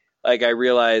thing, like, I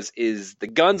realize is the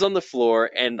gun's on the floor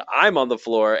and I'm on the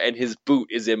floor and his boot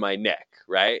is in my neck.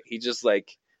 Right? He just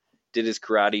like did his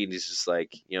karate and he's just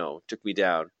like, took me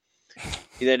down.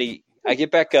 And then I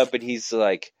get back up and he's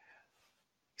like,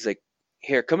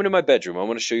 here, come into my bedroom. I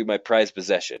want to show you my prized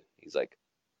possession. He's like,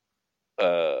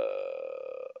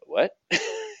 what?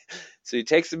 So he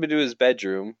takes him into his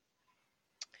bedroom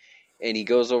and he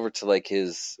goes over to like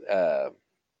his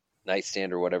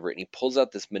nightstand or whatever, and he pulls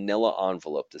out this manila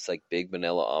envelope, this like big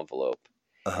manila envelope.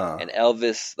 And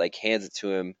Elvis like hands it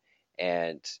to him,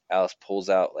 and Alice pulls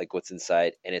out like what's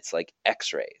inside, and it's like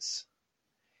x-rays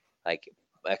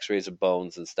of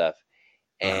bones and stuff.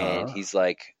 And he's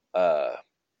like,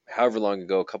 however long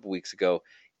ago, a couple weeks ago,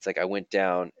 it's like I went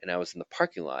down and I was in the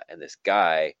parking lot, and these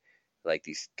guys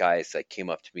like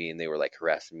came up to me and they were like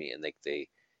harassing me, and like they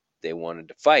wanted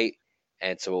to fight.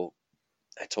 And so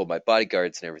I told my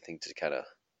bodyguards and everything to kind of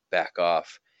back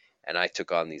off, and I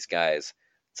took on these guys.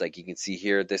 It's like, you can see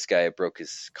here, this guy broke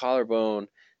his collarbone.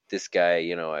 This guy,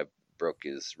 I broke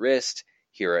his wrist.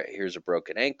 Here's a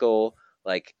broken ankle.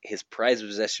 Like, his prized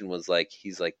possession was like,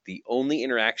 he's like the only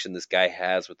interaction this guy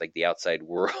has with like the outside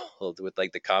world, with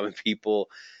like the common people.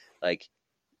 Like,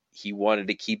 he wanted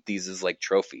to keep these as like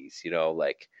trophies,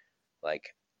 like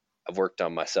I've worked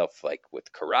on myself like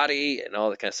with karate and all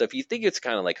that kind of stuff. You think it's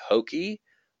kind of like hokey,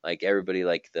 like everybody,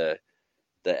 like the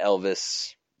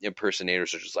Elvis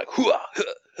impersonators are just like, hoo-ah,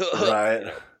 right,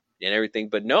 and everything.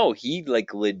 But no, he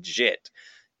like legit,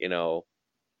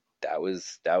 that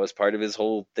was part of his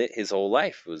whole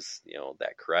life was,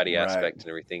 that karate aspect and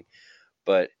everything.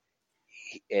 But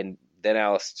and then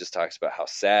Alice just talks about how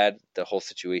sad the whole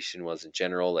situation was in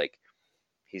general. Like,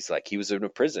 he's like, he was in a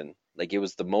prison. Like, it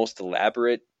was the most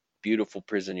elaborate, beautiful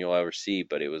prison you'll ever see,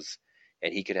 but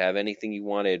and he could have anything he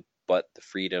wanted but the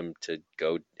freedom to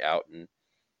go out and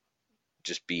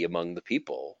just be among the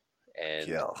people. And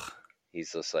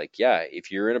he's just like, yeah,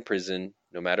 if you're in a prison,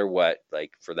 no matter what,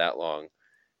 like for that long,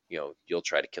 you'll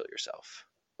try to kill yourself.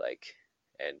 Like,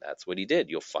 and that's what he did.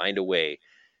 You'll find a way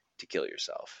to kill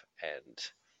yourself. And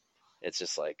it's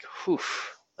just like, whew,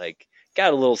 like,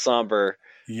 got a little somber.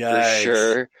 Yikes. For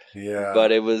sure. Yeah.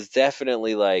 But it was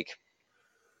definitely like,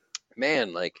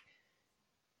 man, like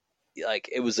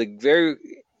it was a very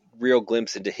real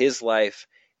glimpse into his life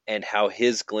and how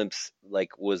his glimpse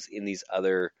like was in these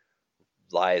other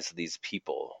lives of these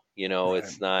people. Right.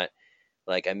 It's not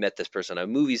like I met this person on a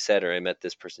movie set or I met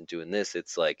this person doing this.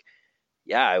 It's like,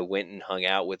 yeah, I went and hung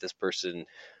out with this person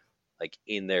like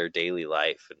in their daily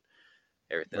life and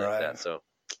everything like that. So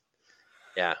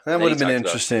yeah, that would have been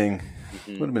interesting.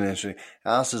 Would have been interesting.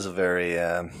 Alice is a very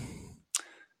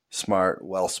smart,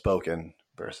 well-spoken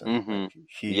person.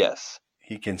 Like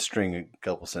he can string a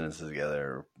couple sentences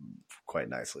together quite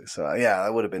nicely. So yeah,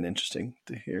 that would have been interesting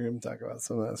to hear him talk about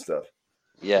some of that stuff.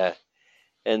 Yeah,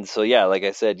 and so yeah, like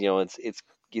I said,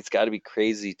 it's got to be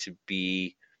crazy to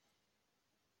be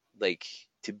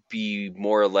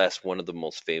more or less one of the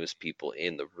most famous people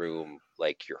in the room,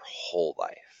 like your whole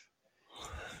life.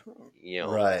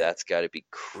 Right. That's got to be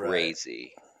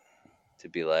crazy to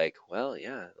be like, well,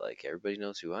 yeah, like everybody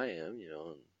knows who I am,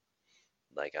 and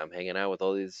like I'm hanging out with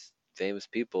all these famous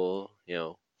people,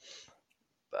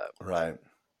 but right.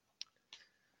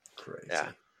 Crazy. Yeah.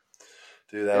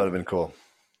 Dude, that would have been cool.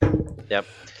 Yep.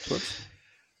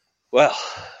 Well,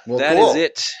 that is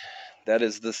it. That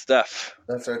is the stuff.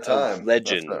 That's our time.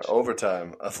 Legend. That's our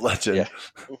overtime of legend. Yeah.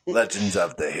 Legends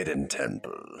of the Hidden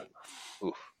Temple.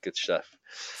 Ooh, good stuff.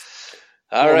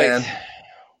 All right. Man.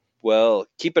 Well,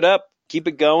 keep it up. Keep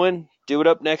it going. Do it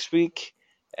up next week.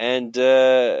 And thank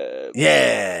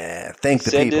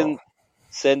the people.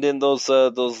 Send in those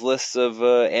lists of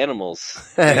animals.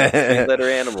 3-letter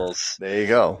animals. There you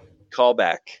go. Call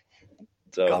back.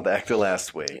 So call back to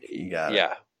last week. You got it.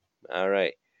 Yeah. All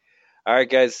right. All right,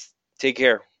 guys. Take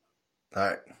care. All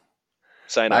right.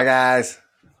 Sign off. Bye, guys.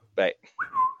 Bye.